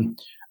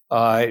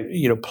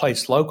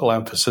place local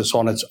emphasis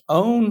on its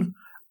own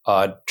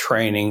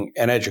training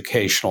and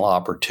educational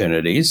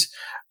opportunities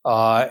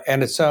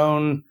and its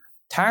own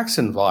tax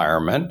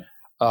environment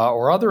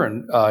or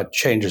other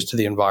changes to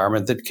the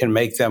environment that can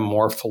make them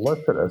more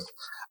felicitous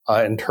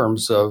in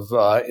terms of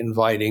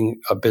inviting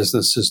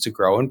businesses to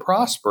grow and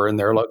prosper in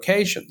their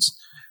locations.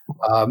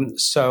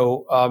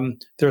 So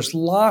there's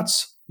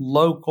lots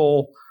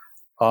local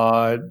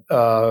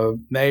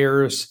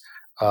mayors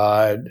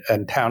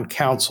and town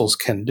councils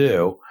can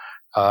do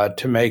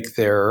to make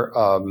their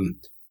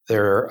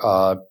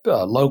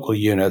local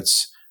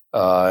units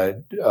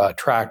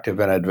attractive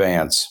and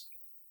advance.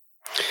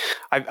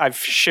 I've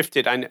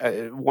shifted.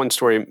 One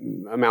story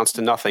amounts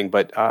to nothing,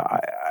 but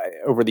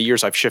over the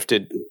years, I've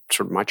shifted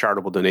sort of my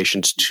charitable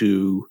donations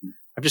to.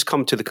 I've just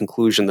come to the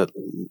conclusion that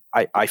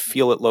I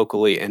feel it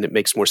locally, and it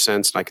makes more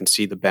sense, and I can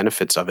see the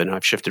benefits of it. And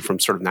I've shifted from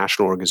sort of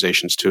national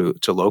organizations to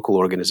local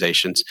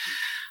organizations.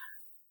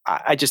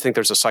 I just think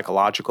there's a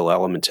psychological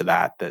element to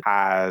that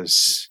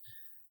has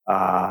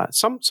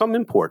some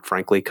import,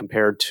 frankly,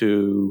 compared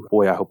to,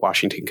 boy, I hope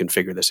Washington can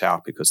figure this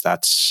out, because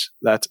that's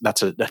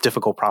a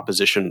difficult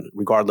proposition,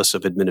 regardless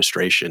of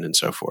administration and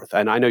so forth.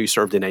 And I know you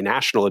served in a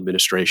national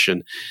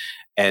administration,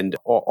 and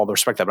all the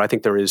respect that, but I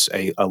think there is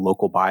a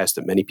local bias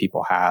that many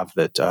people have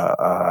that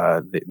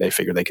they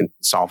figure they can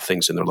solve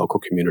things in their local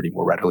community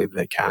more readily than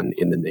they can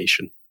in the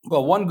nation.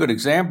 Well, one good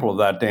example of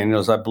that, Daniel,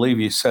 is I believe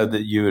you said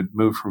that you had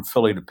moved from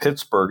Philly to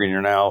Pittsburgh, and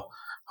you're now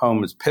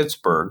home is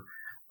Pittsburgh.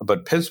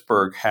 But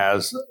Pittsburgh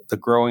has the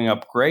Growing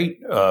Up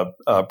Great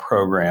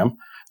program,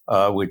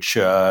 which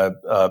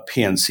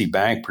PNC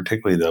Bank,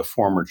 particularly the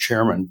former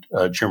chairman,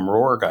 Jim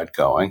Rohr, got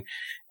going.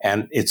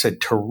 And it's a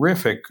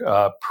terrific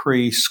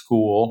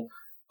preschool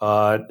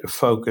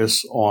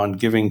focus on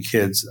giving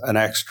kids an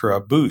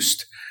extra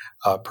boost,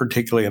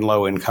 particularly in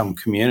low-income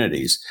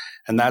communities.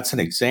 And that's an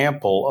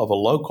example of a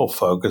local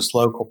focus,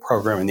 local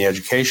program in the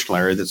educational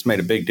area that's made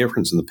a big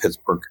difference in the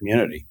Pittsburgh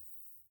community.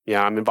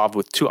 Yeah, I'm involved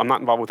with two. I'm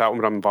not involved with that one,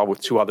 but I'm involved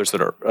with two others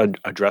that are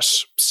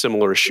address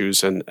similar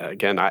issues. And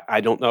again, I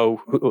don't know.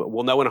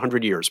 We'll know in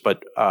 100 years,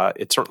 but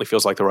it certainly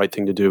feels like the right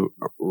thing to do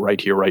right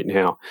here, right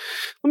now.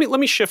 Let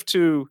me shift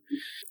to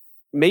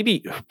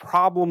maybe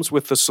problems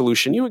with the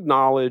solution. You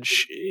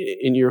acknowledge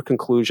in your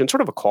conclusion,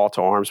 sort of a call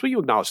to arms, but you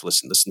acknowledge,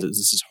 listen, this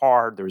is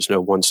hard. There is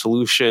no one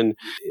solution.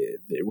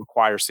 It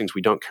requires things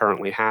we don't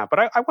currently have.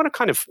 But I want to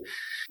kind of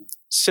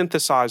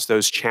synthesize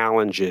those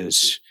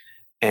challenges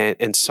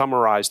and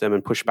summarize them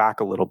and push back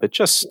a little bit,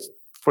 just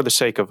for the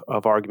sake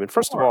of argument.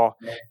 First of all,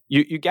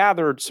 you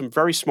gathered some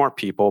very smart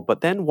people, but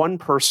then one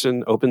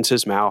person opens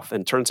his mouth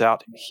and turns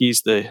out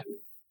he's the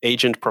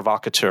agent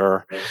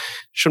provocateur.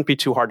 Shouldn't be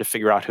too hard to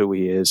figure out who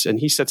he is. And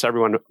he sets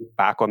everyone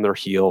back on their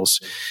heels.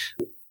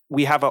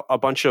 We have a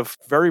bunch of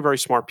very, very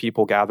smart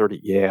people gathered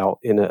at Yale,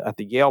 at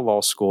the Yale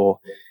Law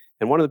School.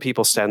 And one of the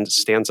people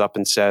stands up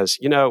and says,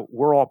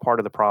 we're all part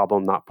of the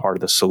problem, not part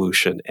of the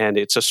solution. And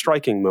it's a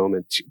striking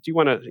moment. Do you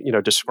want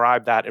to,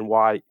 describe that and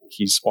why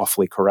he's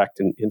awfully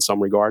correct in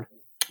some regard?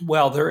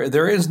 Well,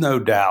 there is no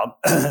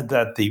doubt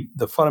that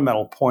the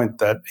fundamental point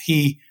that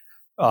he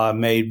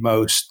made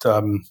most,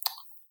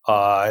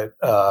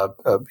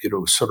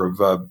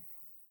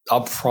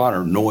 upfront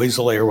or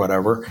noisily or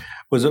whatever,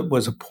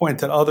 was a point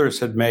that others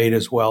had made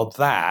as well,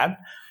 that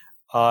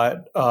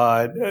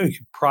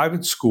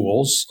private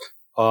schools,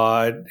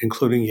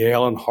 including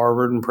Yale and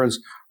Harvard and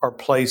Princeton, are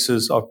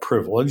places of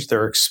privilege.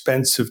 They're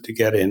expensive to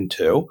get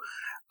into.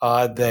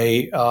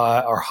 They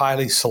are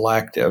highly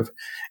selective,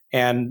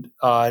 and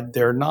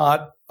they're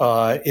not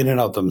in and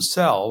of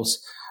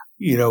themselves,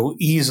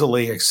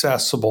 easily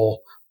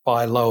accessible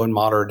by low and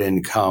moderate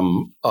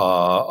income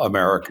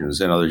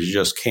Americans. In other words, you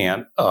just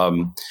can't.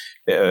 You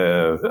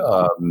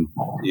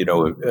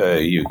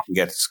can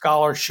get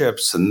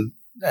scholarships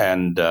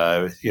and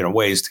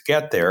ways to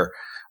get there,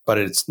 but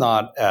it's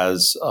not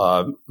as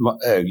part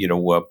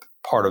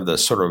of the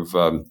sort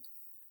of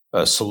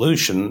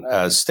solution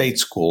as state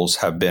schools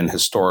have been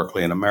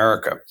historically in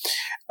America.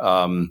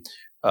 And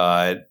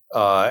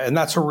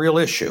that's a real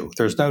issue.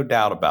 There's no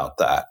doubt about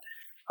that.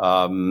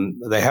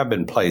 They have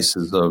been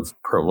places of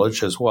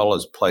privilege as well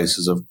as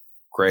places of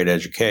great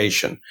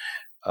education.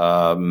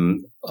 But,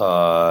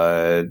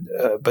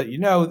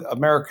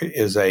 America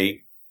is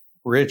a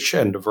rich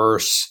and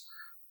diverse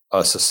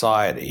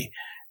society.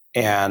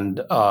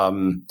 And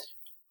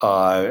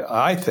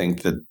I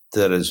think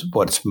that is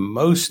what's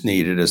most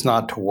needed is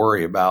not to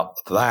worry about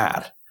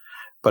that,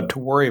 but to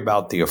worry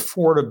about the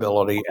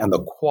affordability and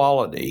the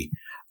quality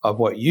of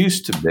what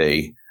used to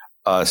be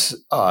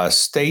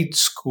state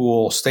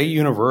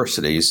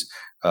universities,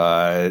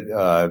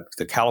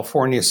 the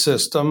California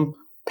system,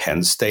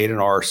 Penn State in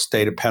our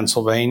state of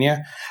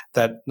Pennsylvania,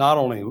 that not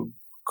only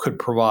could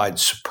provide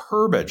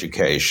superb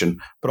education,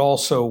 but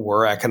also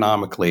were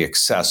economically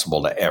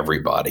accessible to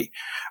everybody.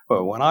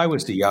 But when I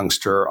was a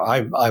youngster,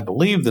 I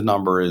believe the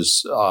number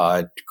is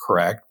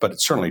correct, but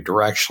it's certainly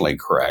directionally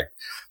correct,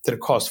 that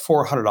it cost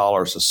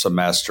 $400 a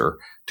semester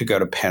to go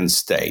to Penn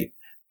State.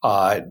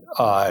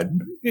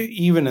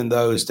 Even in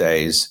those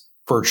days,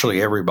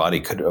 virtually everybody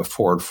could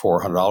afford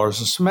 $400 a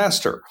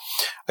semester.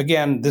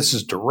 Again, this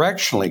is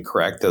directionally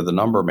correct, though the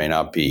number may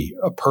not be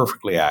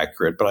perfectly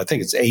accurate, but I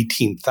think it's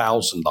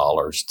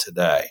 $18,000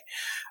 today.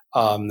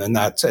 And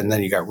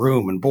then you got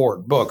room and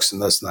board, books,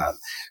 and this and that.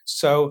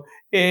 So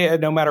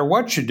no matter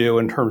what you do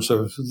in terms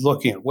of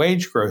looking at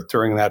wage growth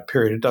during that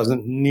period, it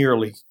doesn't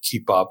nearly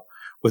keep up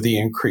with the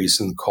increase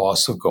in the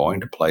cost of going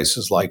to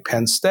places like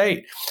Penn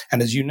State.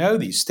 And as you know,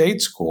 these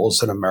state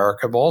schools in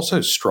America have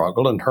also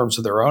struggled in terms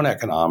of their own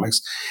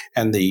economics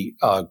and the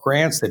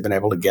grants they've been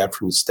able to get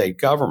from the state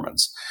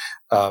governments.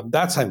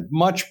 That's a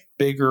much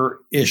bigger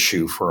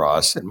issue for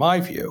us, in my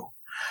view,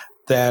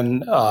 than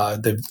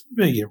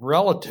the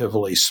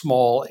relatively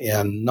small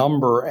in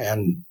number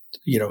and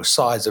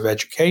size of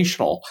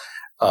educational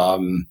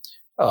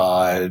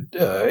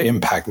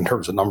impact in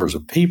terms of numbers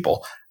of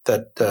people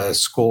that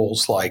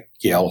schools like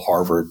Yale,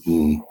 Harvard,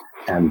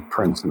 and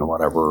Princeton, or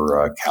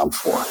whatever, account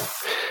for.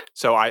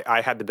 So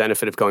I had the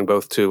benefit of going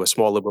both to a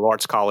small liberal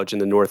arts college in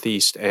the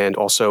Northeast and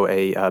also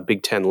a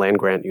Big Ten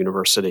land-grant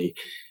university.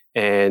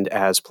 And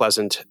as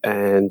pleasant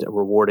and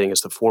rewarding as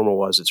the former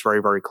was, it's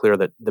very, very clear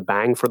that the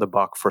bang for the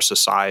buck for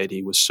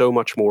society was so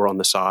much more on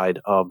the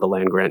side of the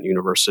land-grant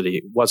university.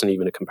 It wasn't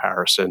even a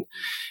comparison.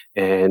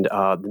 And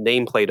the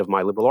nameplate of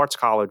my liberal arts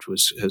college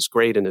is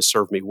great and has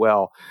served me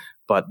well.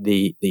 But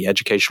the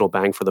educational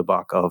bang for the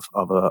buck of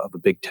a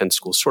Big Ten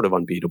school is sort of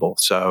unbeatable.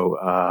 So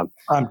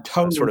I'm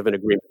totally sort of in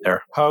agreement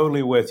there.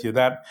 Totally with you.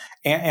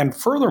 And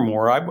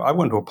furthermore, I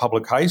went to a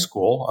public high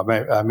school.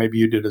 Maybe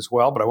you did as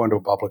well, but I went to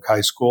a public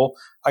high school.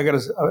 I got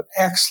an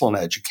excellent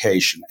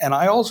education, and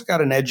I also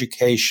got an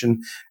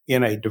education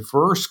in a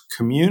diverse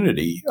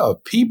community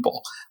of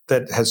people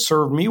that has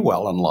served me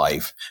well in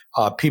life.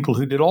 People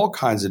who did all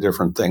kinds of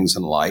different things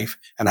in life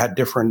and had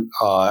different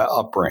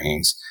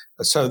upbringings.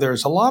 So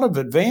there's a lot of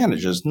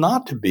advantages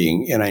not to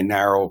being in a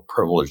narrow,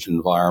 privileged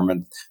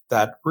environment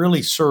that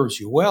really serves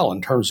you well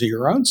in terms of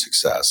your own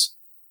success.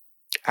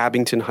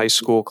 Abington High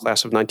School,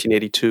 class of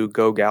 1982,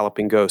 go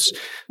Galloping Ghosts.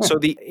 So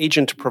the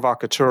agent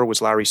provocateur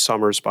was Larry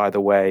Summers, by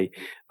the way,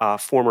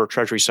 former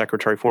Treasury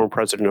Secretary, former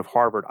president of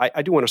Harvard.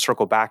 I do want to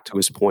circle back to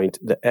his point.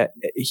 That,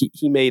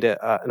 he made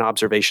an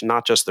observation,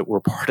 not just that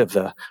we're part of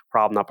the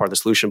problem, not part of the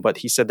solution, but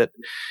he said that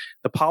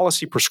the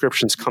policy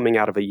prescriptions coming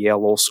out of a Yale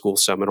Law School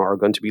seminar are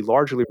going to be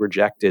largely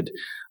rejected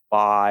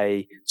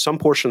by some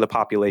portion of the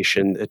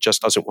population that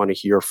just doesn't want to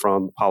hear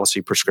from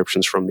policy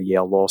prescriptions from the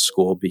Yale Law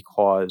School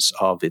because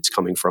of it's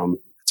coming from,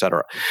 et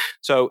cetera.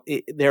 So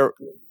there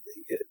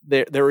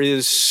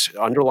is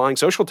underlying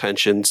social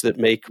tensions that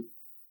make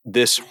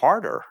this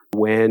harder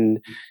when,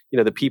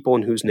 the people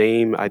in whose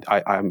name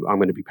I'm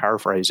going to be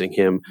paraphrasing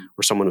him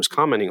or someone who's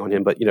commenting on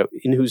him, but,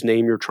 in whose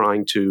name you're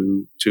trying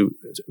to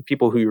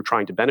people who you're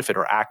trying to benefit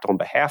or act on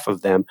behalf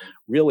of them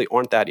really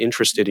aren't that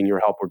interested in your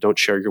help or don't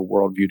share your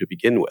worldview to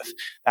begin with.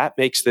 That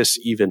makes this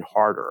even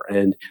harder.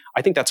 And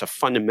I think that's a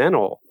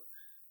fundamental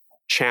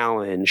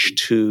challenge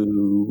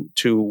to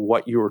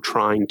what you're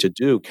trying to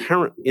do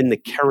in the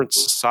current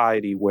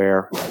society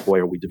where, boy,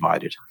 are we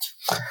divided.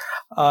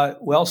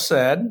 Well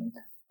said.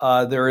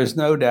 There is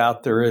no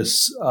doubt there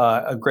is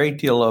a great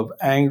deal of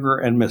anger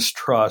and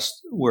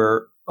mistrust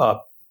where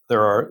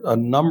There are a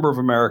number of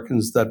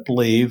Americans that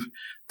believe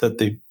that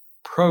the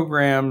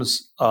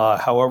programs,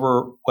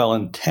 however well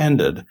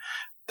intended,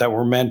 that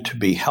were meant to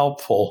be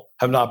helpful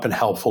have not been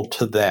helpful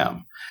to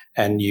them.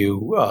 And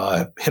you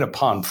hit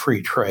upon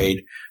free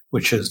trade,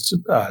 which has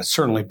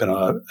certainly been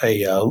a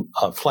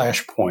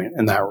flashpoint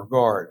in that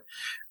regard.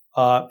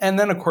 And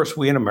then, of course,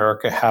 we in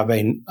America have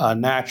a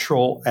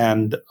natural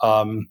and,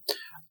 in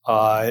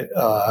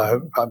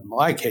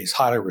my case,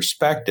 highly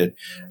respected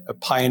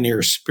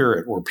pioneer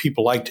spirit where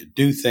people like to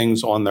do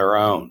things on their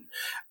own.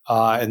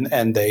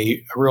 And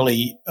they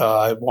really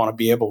want to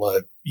be able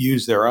to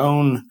use their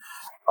own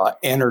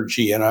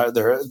energy and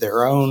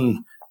their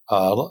own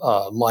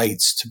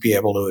lights to be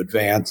able to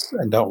advance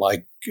and don't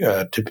like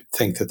to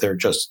think that they're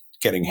just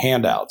getting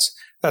handouts.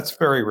 That's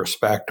very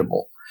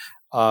respectable.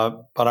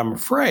 But I'm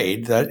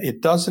afraid that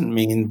it doesn't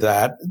mean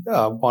that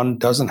one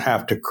doesn't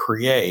have to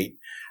create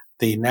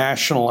the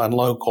national and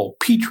local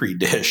petri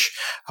dish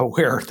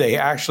where they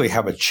actually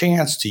have a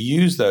chance to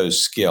use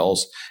those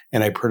skills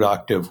in a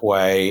productive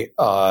way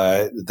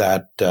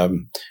that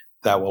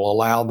will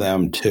allow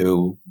them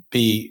to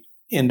be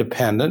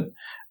independent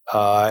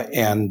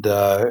and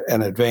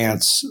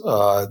advance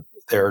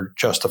their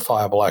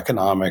justifiable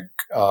economic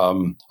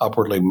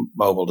upwardly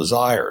mobile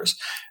desires.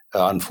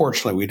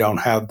 Unfortunately, we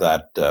don't have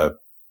that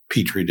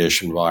petri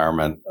dish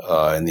environment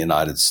in the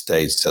United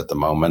States at the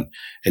moment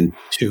in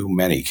too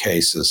many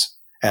cases.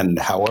 And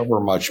however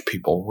much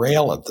people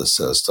rail at the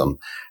system,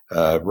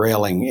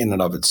 railing in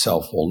and of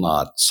itself will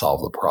not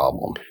solve the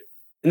problem.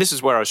 And this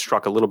is where I was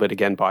struck a little bit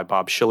again by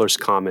Bob Shiller's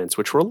comments,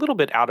 which were a little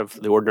bit out of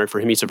the ordinary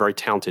for him. He's a very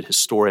talented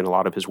historian. A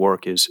lot of his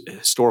work is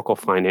historical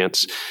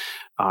finance.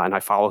 And I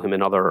follow him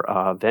in other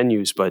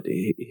venues, but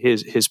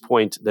his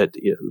point that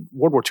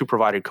World War II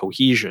provided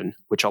cohesion,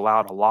 which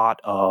allowed a lot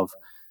of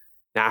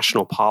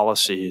national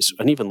policies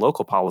and even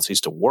local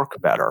policies to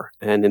work better.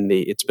 And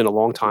it's been a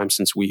long time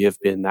since we have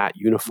been that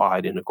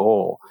unified in a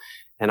goal.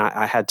 And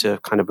I had to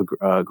kind of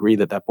agree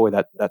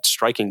that's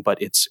striking,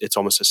 but it's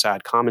almost a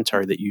sad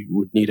commentary that you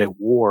would need a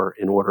war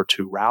in order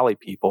to rally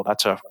people.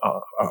 That's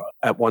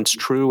at once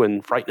true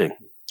and frightening.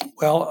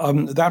 Well,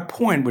 that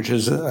point, which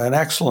is an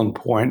excellent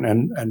point,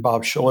 and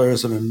Bob Shiller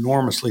is an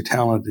enormously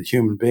talented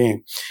human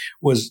being,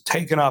 was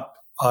taken up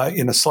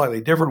in a slightly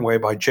different way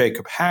by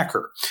Jacob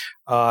Hacker.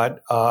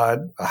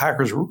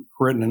 Hacker's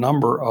written a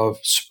number of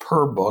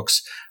superb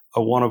books,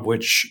 one of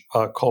which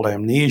called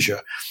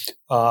Amnesia.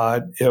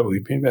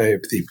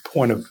 The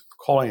point of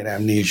calling it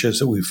amnesia is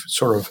that we've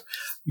sort of,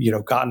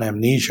 gotten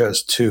amnesia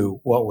to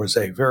what was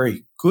a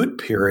very good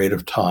period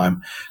of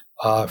time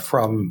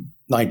from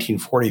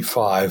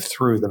 1945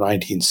 through the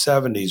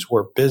 1970s,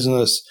 where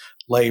business,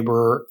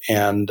 labor,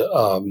 and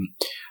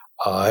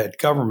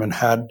government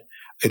had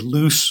a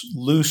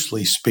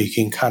loosely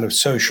speaking, kind of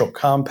social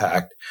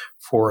compact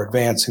for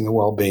advancing the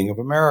well-being of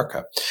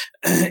America.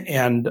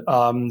 And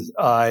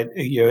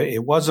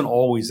it wasn't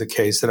always the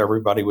case that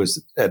everybody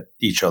was at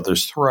each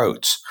other's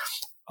throats.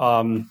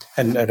 And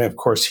of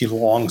course, he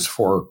longs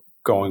for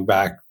going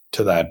back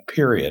to that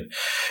period.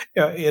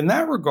 In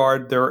that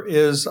regard, there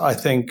is, I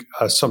think,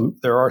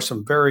 there are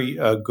some very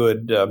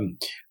good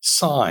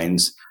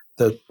signs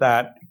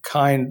that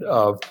kind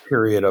of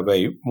period of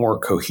a more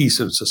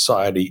cohesive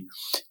society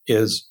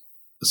is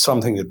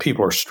something that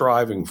people are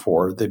striving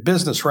for. The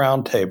Business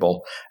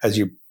Roundtable, as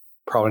you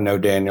probably know,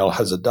 Daniel,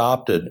 has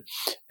adopted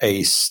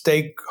a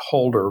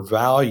stakeholder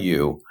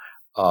value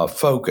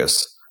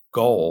focus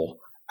goal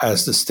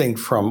as distinct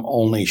from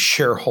only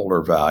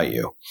shareholder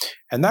value.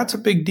 And that's a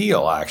big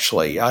deal,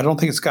 actually. I don't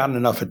think it's gotten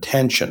enough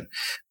attention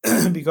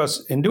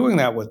because in doing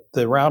that, what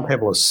the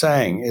Roundtable is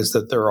saying is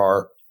that there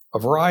are a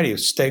variety of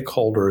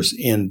stakeholders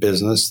in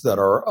business that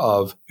are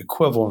of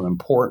equivalent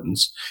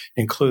importance,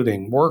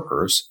 including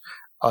workers,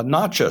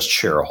 not just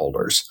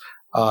shareholders,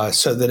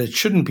 so that it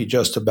shouldn't be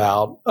just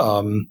about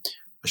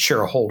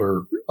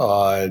shareholder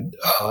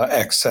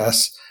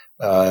excess,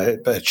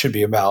 but it should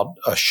be about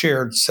a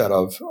shared set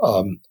of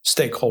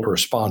stakeholder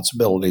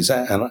responsibilities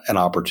and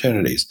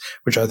opportunities,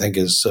 which I think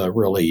is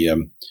really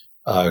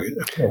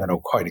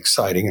quite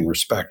exciting and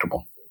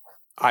respectable.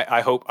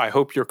 I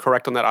hope you're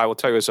correct on that. I will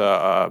tell you, as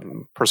a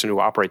person who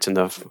operates in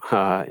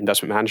the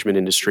investment management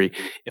industry,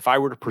 if I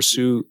were to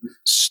pursue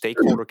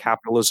stakeholder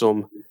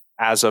capitalism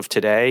as of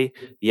today,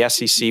 the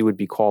SEC would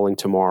be calling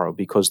tomorrow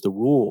because the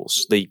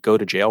rules, the go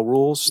to jail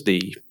rules,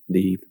 the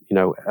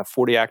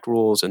 40 Act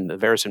rules and the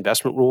various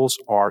investment rules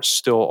are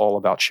still all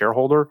about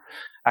shareholder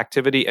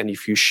activity. And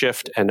if you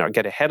shift and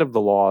get ahead of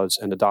the laws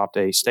and adopt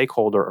a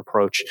stakeholder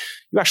approach,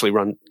 you actually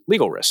run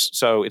legal risks.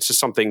 So it's just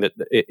something that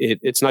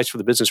it's nice for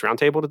the Business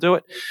Roundtable to do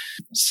it.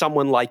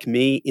 Someone like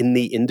me in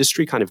the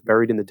industry, kind of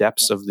buried in the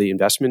depths of the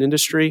investment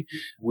industry,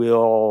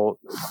 will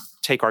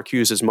take our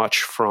cues as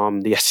much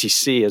from the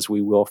SEC as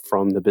we will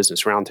from the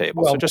Business Roundtable.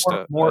 Well, so just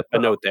a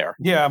note there.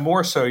 Yeah,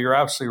 more so. You're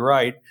absolutely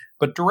right.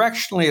 But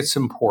directionally, it's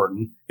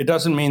important. It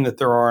doesn't mean that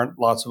there aren't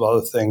lots of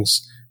other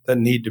things that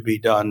need to be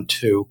done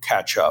to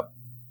catch up.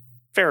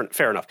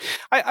 Fair enough.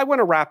 I want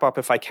to wrap up,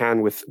 if I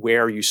can, with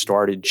where you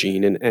started,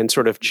 Gene, and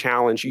sort of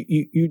challenge.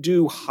 You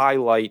do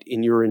highlight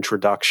in your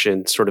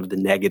introduction sort of the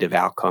negative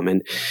outcome,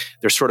 and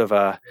there's sort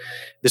of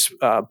this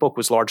book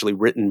was largely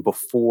written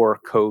before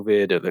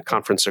COVID. The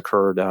conference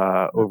occurred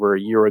over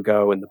a year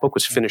ago, and the book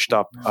was finished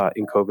up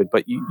in COVID.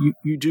 But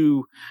you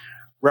do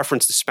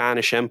reference the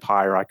Spanish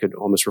Empire. I could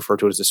almost refer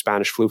to it as the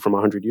Spanish flu from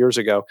 100 years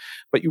ago.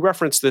 But you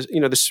reference the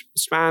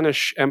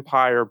Spanish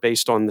Empire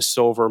based on the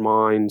silver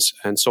mines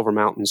and silver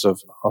mountains of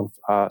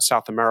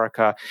South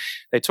America.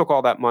 They took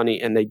all that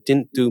money and they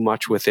didn't do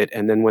much with it.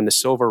 And then when the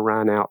silver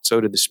ran out, so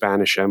did the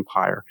Spanish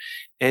Empire.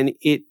 And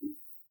it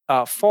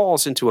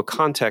falls into a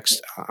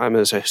context, I'm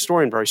as a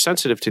historian very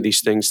sensitive to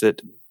ththese things,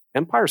 that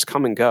empires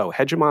come and go,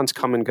 hegemons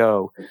come and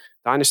go,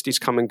 dynasties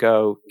come and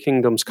go,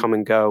 kingdoms come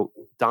and go,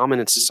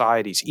 dominant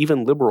societies,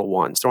 even liberal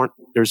ones.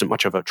 There isn't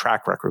much of a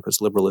track record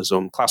because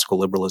liberalism, classical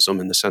liberalism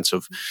in the sense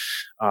of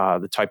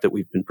the type that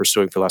we've been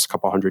pursuing for the last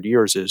couple hundred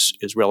years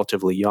is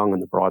relatively young in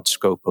the broad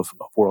scope of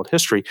world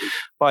history.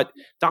 But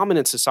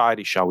dominant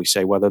societies, shall we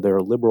say, whether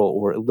they're liberal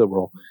or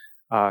illiberal,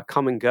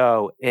 come and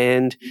go.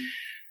 And,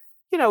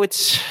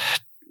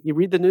 you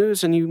read the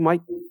news and you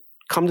might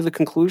come to the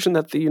conclusion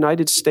that the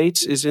United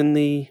States is in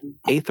the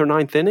 8th or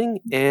 9th inning,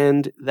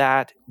 and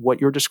that what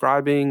you're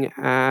describing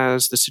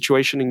as the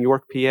situation in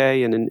York, PA,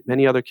 and in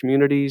many other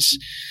communities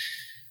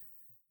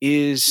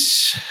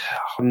is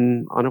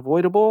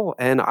unavoidable.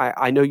 And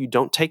I know you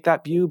don't take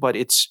that view, but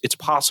it's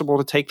possible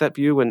to take that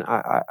view. And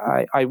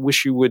I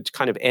wish you would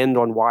kind of end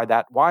on why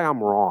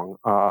I'm wrong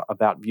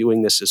about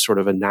viewing this as sort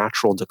of a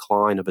natural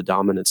decline of a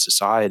dominant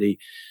society,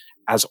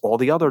 as all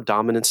the other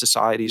dominant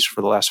societies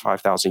for the last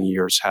 5,000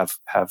 years have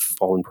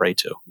fallen prey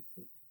to.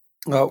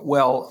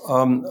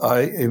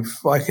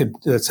 If I could,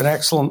 it's an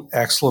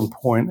excellent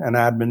point and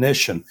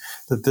admonition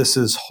that this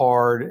is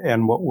hard,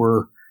 and what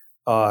we're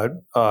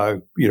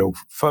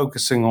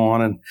focusing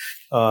on, and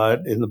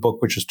in the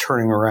book, which is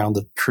Turning Around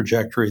the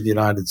Trajectory of the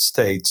United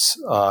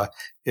States,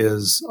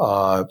 is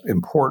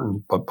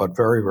important, but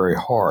very, very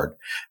hard.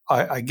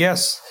 I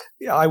guess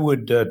I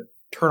would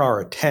turn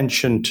our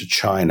attention to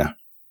China.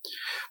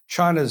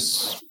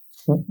 China's,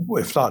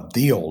 if not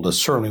the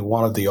oldest, certainly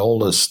one of the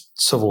oldest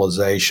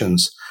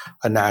civilizations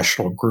and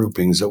national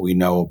groupings that we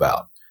know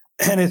about.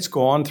 And it's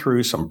gone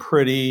through some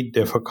pretty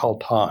difficult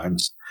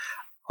times.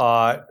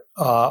 At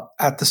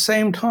the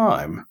same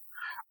time,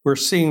 we're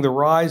seeing the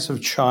rise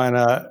of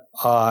China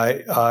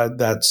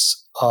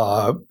that's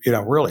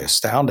really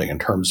astounding in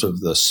terms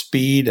of the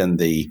speed and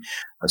the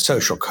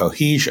social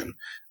cohesion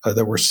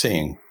that we're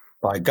seeing.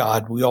 By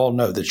God, we all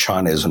know that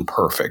China isn't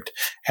perfect,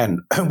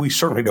 and we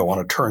certainly don't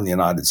want to turn the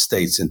United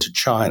States into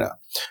China.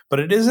 But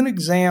it is an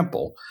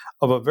example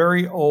of a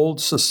very old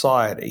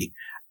society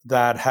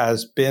that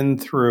has been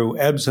through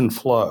ebbs and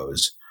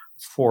flows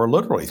for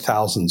literally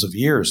thousands of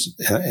years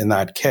in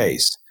that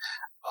case.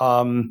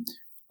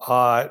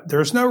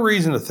 There's no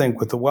reason to think,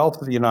 with the wealth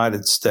of the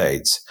United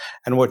States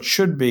and what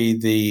should be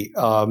the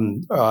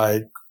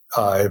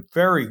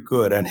very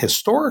good and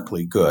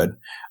historically good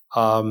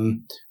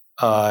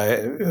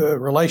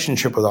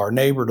relationship with our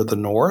neighbor to the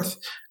north,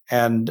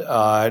 and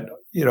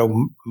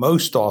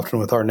most often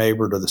with our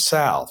neighbor to the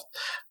south.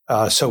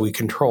 So we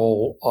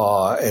control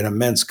an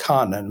immense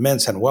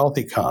and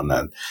wealthy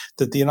continent,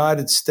 that the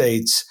United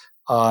States,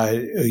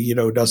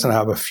 doesn't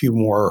have a few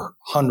more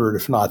 100,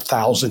 if not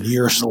 1,000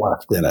 years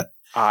left in it.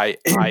 I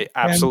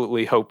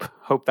absolutely hope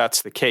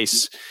that's the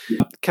case.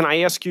 Can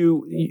I ask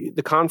you,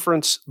 the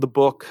conference, the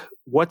book,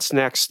 what's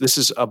next? This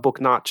is a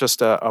book, not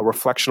just a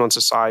reflection on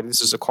society.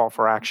 This is a call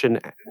for action.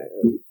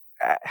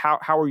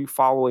 How are you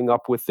following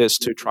up with this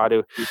to try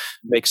to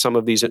make some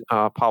of these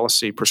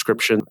policy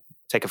prescriptions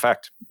take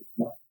effect?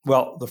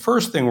 Well, the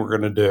first thing we're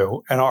going to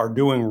do, and are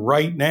doing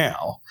right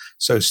now,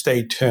 so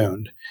stay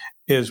tuned,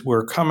 is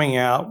we're coming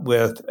out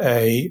with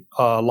a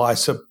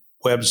LISEP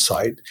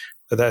website.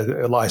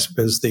 LISEP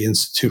is the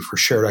Institute for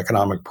Shared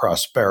Economic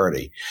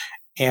Prosperity.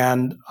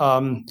 And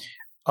the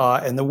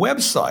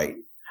website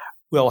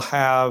will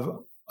have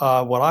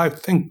what I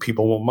think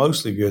people will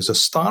mostly view as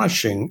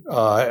astonishing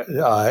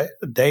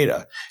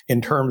data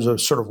in terms of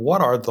sort of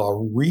what are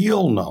the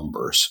real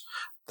numbers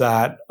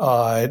that,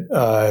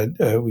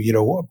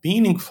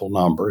 meaningful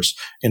numbers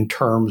in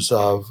terms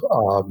of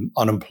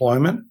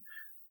unemployment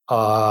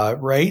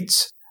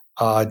rates,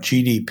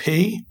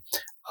 GDP,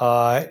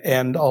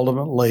 and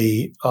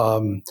ultimately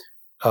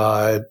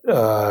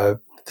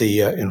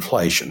the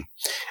inflation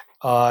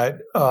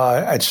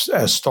as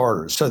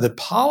starters. So that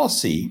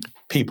policy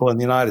people in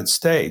the United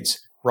States,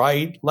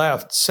 right,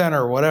 left,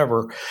 center,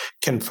 whatever,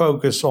 can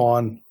focus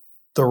on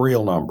the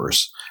real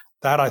numbers.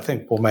 That, I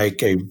think, will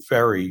make a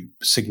very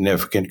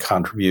significant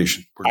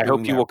contribution. I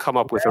hope you will come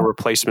up with a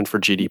replacement for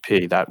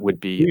GDP. That would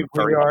be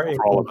very helpful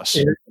for all of us.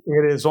 It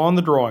is on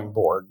the drawing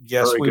board.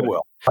 Yes, we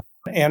will.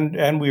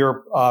 And we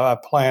are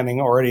planning,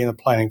 already in the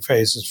planning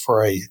phases,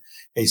 for a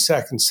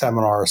second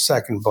seminar, a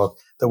second book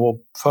that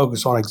will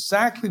focus on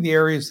exactly the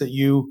areas that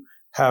you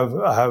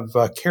have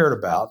cared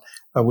about,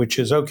 which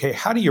is, okay,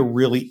 how do you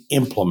really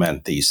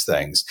implement these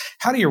things?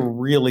 How do you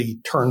really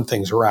turn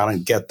things around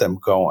and get them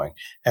going?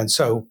 And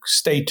so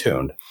stay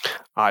tuned.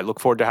 I look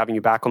forward to having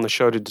you back on the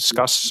show to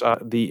discuss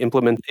the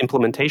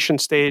implementation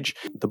stage.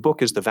 The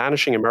book is The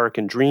Vanishing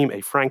American Dream,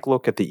 a frank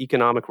look at the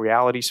economic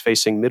realities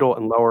facing middle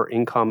and lower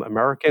income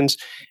Americans,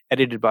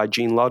 edited by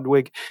Gene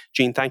Ludwig.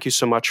 Gene, thank you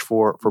so much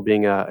for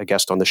being a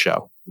guest on the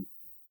show.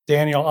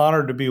 Daniel,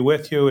 honored to be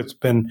with you. It's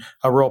been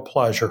a real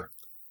pleasure.